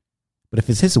 But if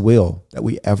it's his will that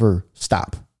we ever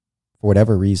stop for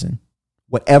whatever reason,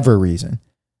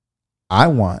 I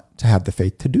want to have the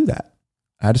faith to do that.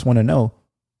 I just want to know,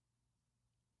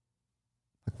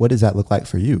 like, what does that look like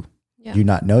for you? Yeah. Do you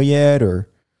not know yet? Or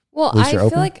well, I feel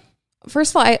like,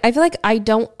 first of all, I feel like I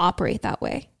don't operate that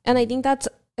way. And I think that's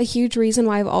a huge reason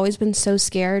why I've always been so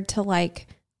scared to like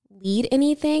lead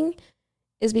anything,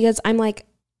 is because I'm like,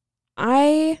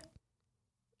 I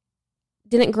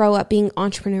didn't grow up being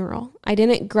entrepreneurial. I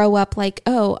didn't grow up like,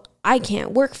 oh, I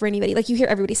can't work for anybody. Like you hear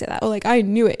everybody say that. Oh, like I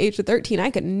knew at age of 13,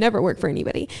 I could never work for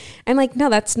anybody. I'm like, no,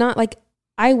 that's not like,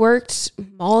 I worked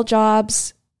mall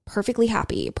jobs, perfectly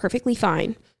happy, perfectly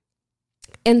fine.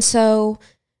 And so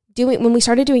when we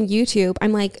started doing YouTube,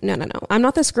 I'm like, no. I'm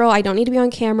not this girl. I don't need to be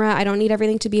on camera. I don't need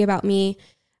everything to be about me.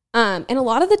 And a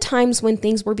lot of the times when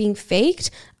things were being faked,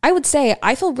 I would say,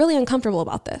 I feel really uncomfortable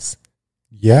about this.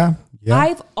 Yeah.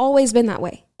 I've always been that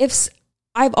way.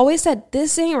 I've always said,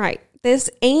 this ain't right. This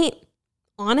ain't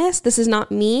honest. This is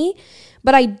not me.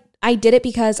 But I did it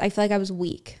because I feel like I was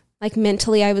weak. Like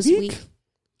mentally I was weak.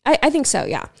 I think so,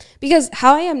 yeah. Because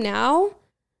how I am now,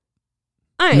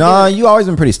 you always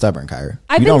been pretty stubborn, Kyra.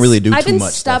 You don't really do too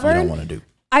much stuff you don't want to do.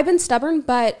 I've been stubborn,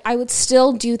 but I would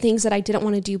still do things that I didn't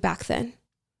want to do back then.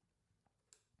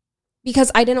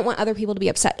 Because I didn't want other people to be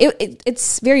upset.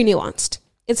 It's very nuanced.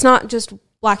 It's not just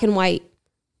black and white.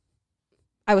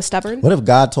 I was stubborn. What if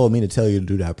God told me to tell you to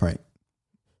do that prank?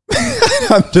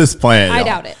 I'm just playing. I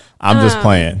doubt it. I'm just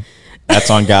playing. That's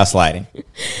on gaslighting.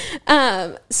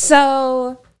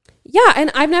 So yeah,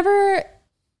 and I remember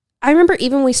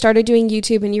even when we started doing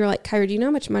YouTube and you were like, Kyra, do you know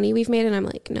how much money we've made? And I'm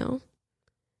like, no.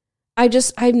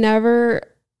 I've never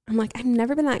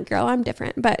been that girl. I'm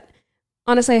different. But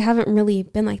honestly, I haven't really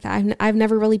been like that. I've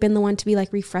never really been the one to be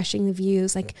like refreshing the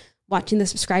views, like watching the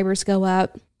subscribers go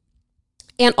up.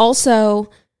 And also,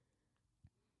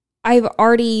 I've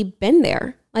already been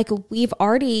there. Like we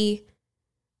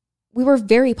were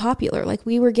very popular. Like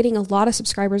we were getting a lot of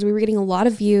subscribers. We were getting a lot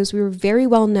of views. We were very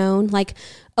well known. Like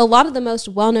a lot of the most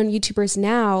well-known YouTubers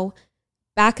now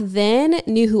back then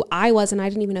knew who I was and I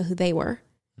didn't even know who they were.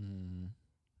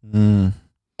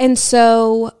 And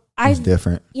so I've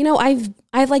different. You know,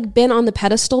 I've like been on the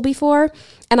pedestal before.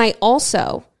 And I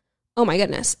also, oh my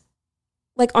goodness,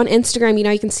 like on Instagram, you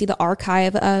know, you can see the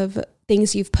archive of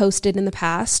things you've posted in the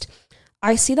past.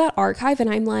 I see that archive and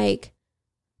I'm like,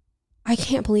 I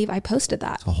can't believe I posted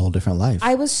that. It's a whole different life.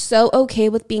 I was so okay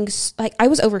with being like, I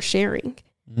was oversharing.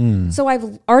 So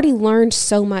I've already learned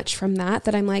so much from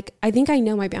that I'm like, I think I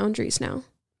know my boundaries now.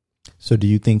 So do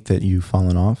you think that you've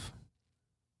fallen off?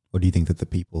 Or do you think that the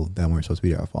people that weren't supposed to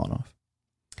be there are falling off?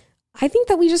 I think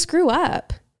that we just grew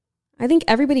up. I think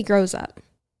everybody grows up.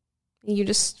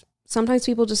 Sometimes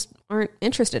people just aren't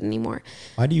interested anymore.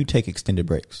 Why do you take extended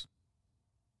breaks?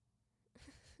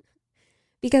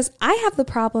 Because I have the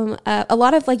problem, a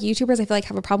lot of like YouTubers I feel like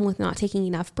have a problem with not taking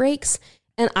enough breaks,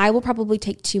 and I will probably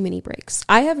take too many breaks.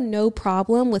 I have no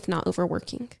problem with not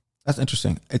overworking. That's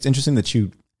interesting. It's interesting that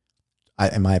you,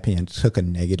 in my opinion, took a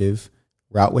negative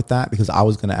route with that, because I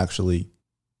was going to actually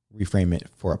reframe it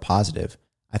for a positive.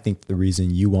 I think the reason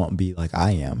you won't be like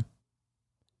I am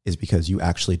is because you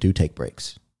actually do take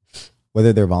breaks.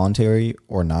 Whether they're voluntary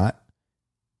or not,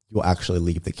 you'll actually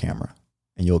leave the camera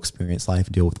and you'll experience life,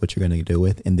 deal with what you're going to deal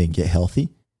with, and then get healthy.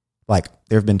 Like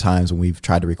there have been times when we've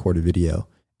tried to record a video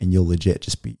and you'll legit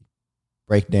just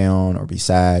break down or be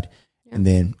sad. Yeah. And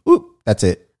then, oop, that's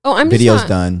it. Oh, Video's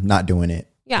done, not doing it.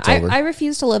 Yeah, I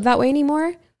refuse to live that way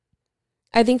anymore.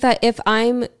 I think that if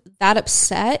I'm that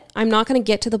upset, I'm not going to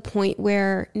get to the point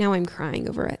where now I'm crying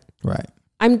over it. Right.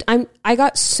 I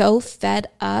got so fed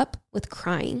up with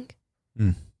crying.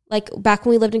 Like back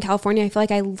when we lived in California, I feel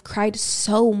like I cried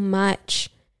so much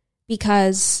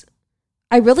because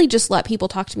I really just let people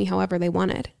talk to me however they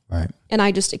wanted. Right. And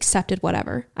I just accepted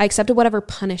whatever. I accepted whatever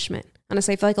punishment.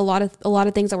 Honestly, I feel like a lot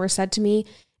of things that were said to me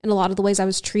and a lot of the ways I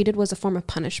was treated was a form of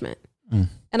punishment.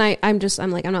 And I'm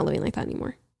not living like that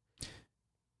anymore.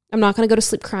 I'm not going to go to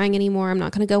sleep crying anymore. I'm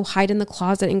not going to go hide in the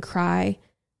closet and cry.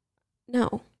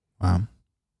 No. Wow.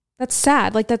 That's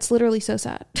sad. Like that's literally so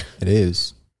sad. It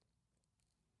is.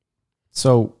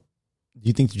 So, do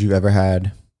you think that you've ever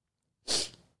had?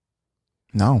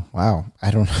 No, wow,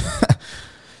 I don't.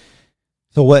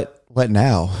 So what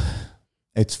now?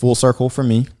 It's full circle for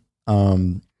me.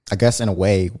 I guess in a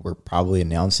way, we're probably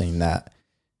announcing that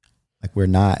like we're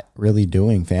not really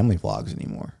doing family vlogs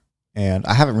anymore. And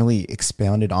I haven't really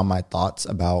expounded on my thoughts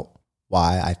about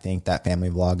why I think that family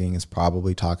vlogging is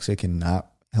probably toxic and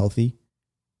not healthy.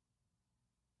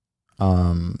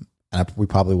 We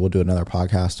probably will do another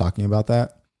podcast talking about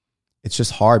that. It's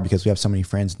just hard because we have so many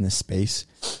friends in this space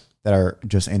that are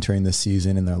just entering this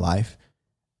season in their life,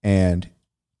 and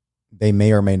they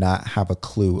may or may not have a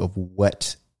clue of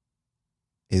what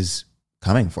is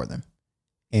coming for them.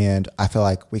 And I feel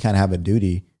like we kind of have a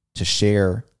duty to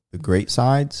share the great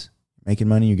sides, making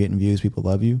money, you're getting views, people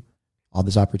love you, all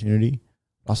this opportunity,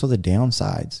 but also the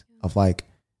downsides of like,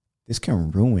 this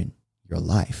can ruin your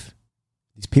life.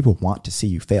 These people want to see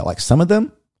you fail. Like some of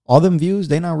them, all them views,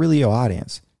 they're not really your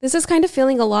audience. This is kind of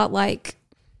feeling a lot like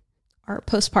our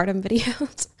postpartum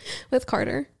videos with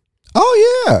Carter.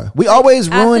 Oh yeah. We always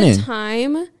ruining. At the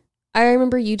time, I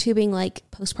remember YouTubing like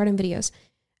postpartum videos.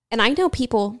 And I know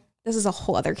people, this is a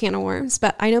whole other can of worms,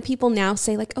 but I know people now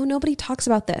say like, oh, nobody talks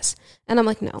about this. And I'm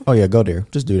like, no. Oh yeah, go there.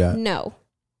 Just do that. No.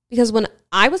 Because when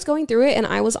I was going through it and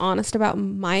I was honest about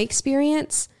my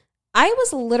experience, I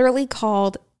was literally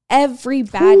called every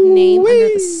bad name under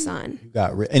the sun. You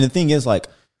got and the thing is like,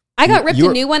 I got ripped a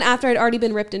new one after I'd already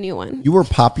been ripped a new one. You were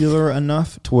popular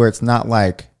enough to where it's not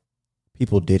like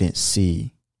people didn't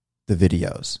see the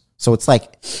videos. So it's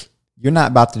like, you're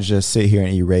not about to just sit here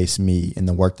and erase me and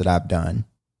the work that I've done.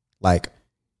 Like,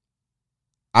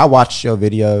 I watched your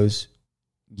videos.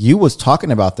 You was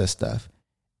talking about this stuff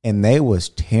and they was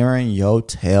tearing your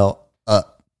tail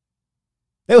up.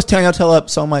 They was tearing your tail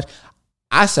up so much.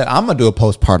 I said, I'm going to do a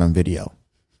postpartum video.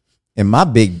 And my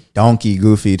big donkey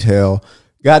goofy tail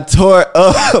got tore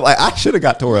up. Like, I should have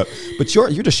got tore up. But you're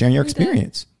just sharing your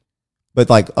experience. But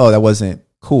like, oh, that wasn't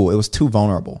cool. It was too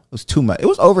vulnerable. It was too much. It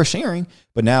was oversharing.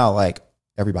 But now, like,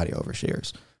 everybody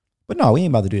overshares. But no, we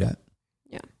ain't about to do that.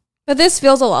 Yeah. But this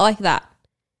feels a lot like that.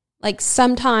 Like,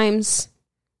 sometimes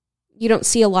you don't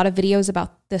see a lot of videos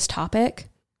about this topic.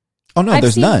 Oh, no,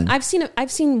 there's none. I've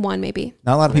seen one, maybe.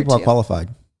 Not a lot of people are qualified.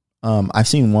 I've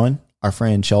seen one. Our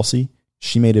friend Chelsea,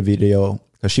 she made a video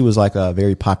because she was like a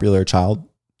very popular child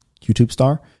YouTube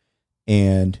star.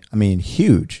 And, I mean,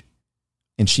 huge.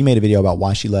 And she made a video about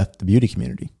why she left the beauty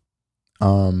community.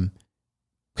 Because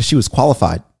she was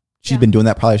qualified. She's been doing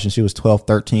that probably since she was 12,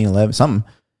 13, 11,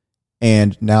 something.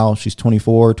 And now she's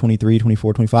 24, 23,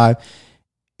 24, 25.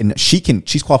 And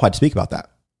she's qualified to speak about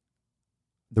that.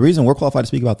 The reason we're qualified to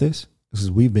speak about this is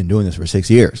because we've been doing this for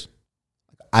 6 years.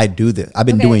 I do this. I've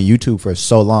been doing YouTube for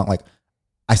so long. Like,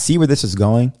 I see where this is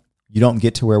going. You don't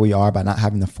get to where we are by not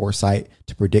having the foresight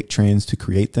to predict trends, to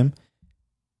create them.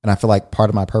 And I feel like part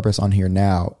of my purpose on here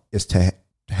now is to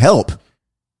help,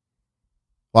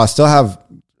 while I still have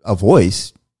a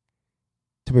voice,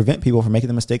 to prevent people from making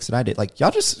the mistakes that I did. Like,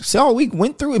 y'all just saw what we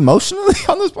went through emotionally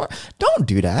on this part. Don't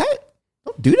do that.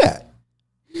 Don't do that.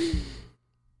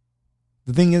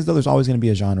 The thing is, though, there's always going to be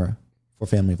a genre for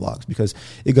family vlogs because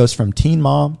it goes from teen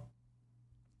mom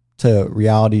to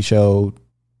reality show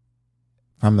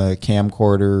from a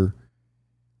camcorder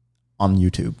on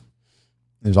YouTube.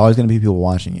 There's always going to be people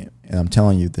watching it. And I'm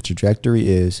telling you, the trajectory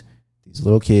is these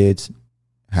little kids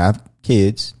have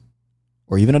kids,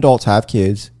 or even adults have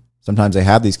kids. Sometimes they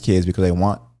have these kids because they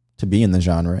want to be in the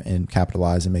genre and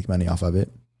capitalize and make money off of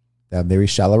it. They have very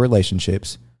shallow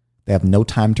relationships. They have no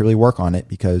time to really work on it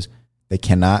because they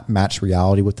cannot match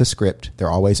reality with the script.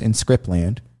 They're always in script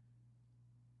land.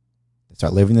 They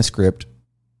start living the script.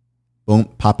 Boom,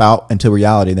 pop out into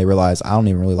reality. And they realize, I don't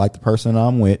even really like the person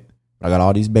I'm with, but I got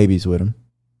all these babies with them.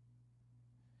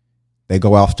 They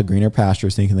go off to greener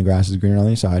pastures thinking the grass is greener on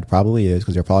the other side. Probably is,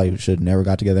 because they probably should have never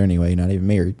got together anyway, not even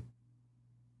married.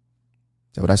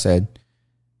 That's what I said.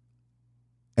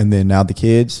 And then now the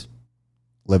kids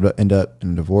end up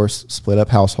in a divorce, split up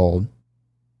household.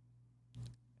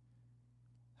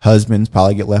 Husbands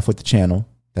probably get left with the channel.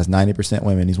 That's 90%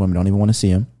 women. These women don't even want to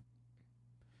see them.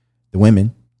 The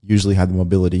women usually have the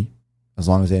mobility, as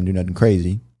long as they didn't do nothing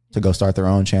crazy, to go start their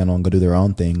own channel and go do their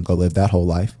own thing, go live that whole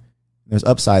life. There's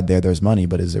upside there. There's money,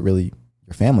 but is it really,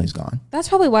 your family's gone? That's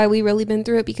probably why we really been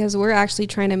through it, because we're actually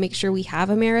trying to make sure we have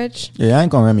a marriage. Yeah, I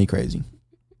ain't gonna run me crazy.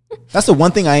 That's the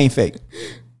one thing I ain't fake.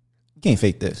 You can't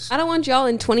fake this. I don't want y'all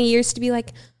in 20 years to be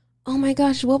like, oh my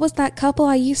gosh, what was that couple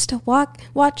I used to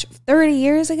watch 30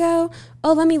 years ago?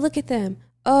 Oh, let me look at them.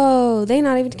 Oh, they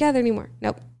not even together anymore.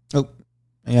 Nope. Oh,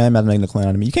 yeah, I'm not making the clown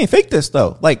out of me. You can't fake this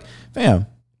though. Like, fam,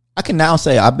 I can now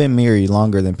say I've been married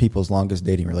longer than people's longest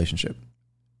dating relationship.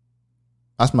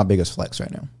 That's my biggest flex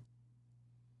right now.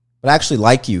 But I actually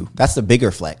like you. That's the bigger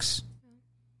flex.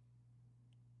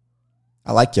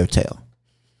 I like your tail.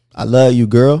 I love you,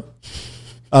 girl.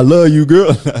 I love you,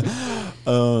 girl.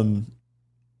 So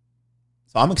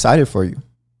I'm excited for you.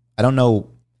 I don't know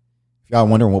if y'all are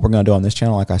wondering what we're going to do on this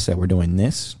channel. Like I said, we're doing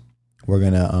this. We're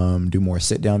going to do more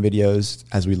sit-down videos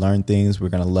as we learn things. We're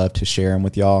going to love to share them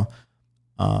with y'all.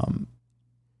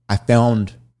 I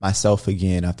found myself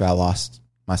again after I lost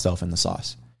myself in the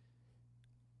sauce.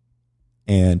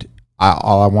 And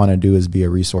all I want to do is be a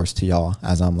resource to y'all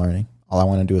as I'm learning. All I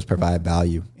want to do is provide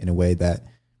value in a way that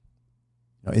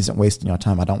isn't wasting your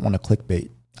time. I don't want to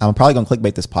clickbait. I'm probably going to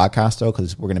clickbait this podcast, though,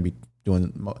 because we're going to be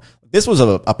doing... This was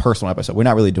a personal episode. We're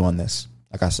not really doing this.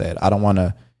 Like I said, I don't want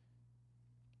to...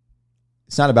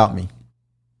 It's not about me.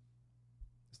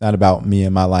 It's not about me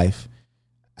and my life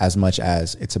as much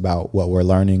as it's about what we're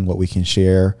learning, what we can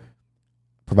share,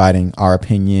 providing our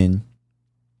opinion,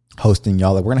 hosting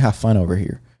y'all. Like, we're going to have fun over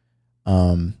here.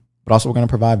 But also we're going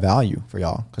to provide value for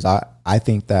y'all, because I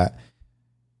think that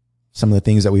some of the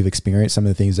things that we've experienced, some of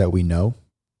the things that we know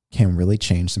can really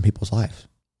change some people's life.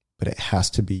 But it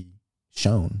has to be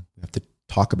shown. We have to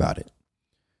talk about it.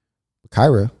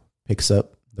 Kyra picks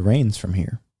up the reins from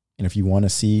here. And if you want to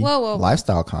see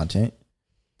lifestyle content,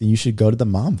 then you should go to the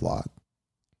mom vlog.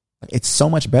 It's so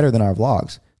much better than our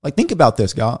vlogs. Like, think about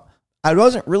this, y'all. I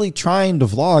wasn't really trying to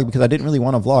vlog because I didn't really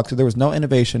want to vlog, because there was no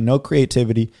innovation, no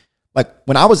creativity. Like,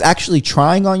 when I was actually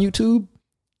trying on YouTube,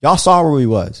 y'all saw where we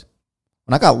was.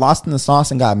 When I got lost in the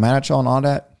sauce and got mad at y'all and all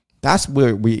that, that's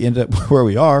where we ended up where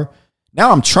we are.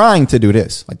 Now I'm trying to do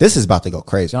this. Like, this is about to go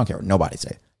crazy. I don't care what nobody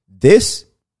say. This,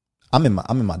 I'm in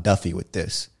my Duffy with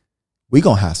this. We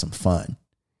gonna have some fun.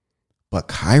 But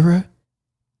Kyra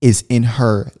is in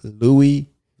her Louis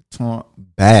Vuitton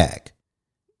bag.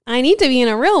 I need to be in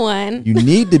a real one. You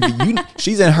need to be.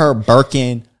 She's in her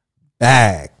Birkin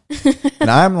bag. And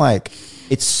I'm like,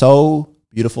 it's so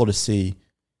beautiful to see,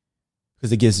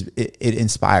 because it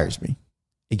inspires me.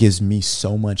 It gives me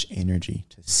so much energy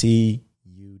to see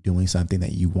you doing something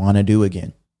that you want to do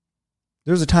again.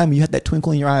 There was a time you had that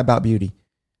twinkle in your eye about beauty.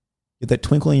 You had that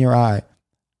twinkle in your eye,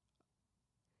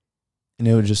 and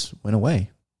it just went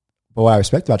away. But what I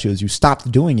respect about you is you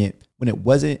stopped doing it when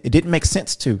it didn't make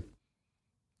sense to.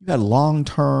 You had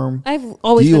long-term I've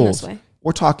always deals. been this way.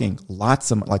 We're talking lots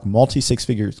of, like, multi-six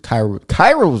figures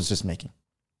Kyra was just making.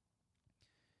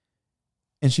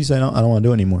 And she said, no, I don't want to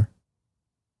do it anymore.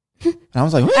 And I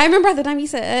was like, what? I remember at the time you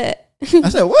said, I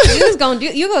said, what? you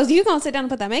gonna sit down and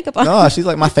put that makeup on. No, she's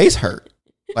like, my face hurt.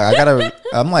 Like,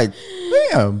 I'm like,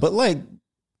 damn, but like,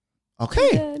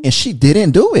 okay. And she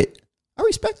didn't do it. I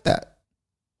respect that.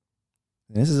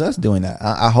 And this is us doing that.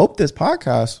 I hope this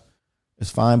podcast is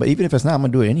fine, but even if it's not, I'm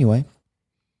going to do it anyway.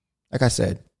 Like I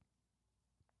said,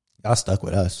 y'all stuck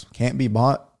with us. Can't be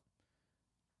bought.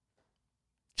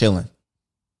 Chilling.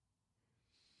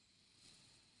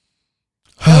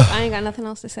 I ain't got nothing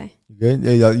else to say. Good?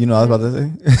 Yeah, you know what I was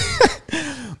about to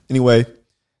say? Anyway,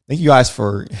 thank you guys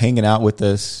for hanging out with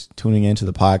us, tuning into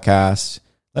the podcast.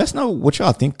 Let us know what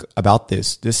y'all think about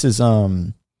this. This is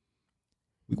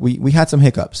we had some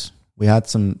hiccups. We had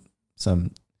some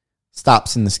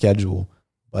stops in the schedule,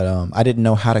 but I didn't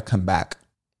know how to come back.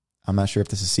 I'm not sure if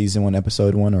this is season 1,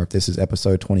 episode 1, or if this is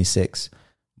episode 26,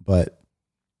 but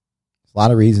a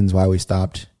lot of reasons why we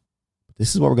stopped.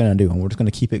 This is what we're going to do, and we're just going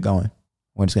to keep it going.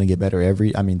 We're just going to get better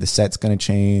the set's going to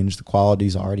change. The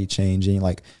quality's already changing.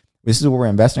 Like, this is where we're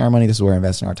investing our money. This is where we're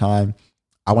investing our time.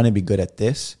 I want to be good at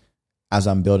this as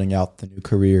I'm building out the new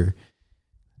career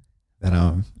that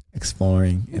I'm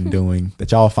exploring and doing,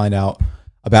 that y'all find out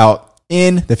about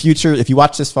in the future. If you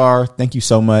watch this far, thank you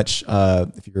so much.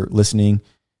 If you're listening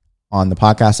on the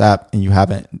podcast app and you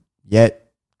haven't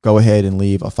yet, go ahead and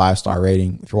leave a 5-star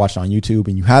rating. If you're watching on YouTube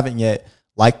and you haven't yet,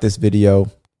 like this video.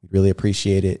 We really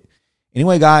appreciate it.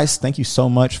 Anyway, guys, thank you so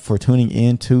much for tuning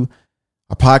in to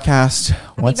our podcast.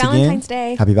 Happy Valentine's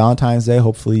Day. Happy Valentine's Day.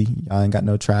 Hopefully y'all ain't got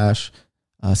no trash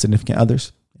significant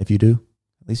others. If you do,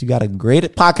 at least you got a great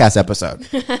podcast episode.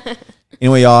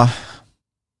 Anyway, y'all,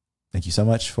 thank you so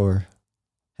much for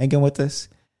hanging with us.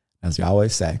 As we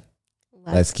always say,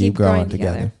 let's keep growing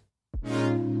together.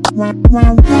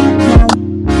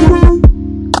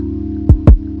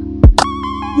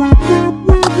 Wow.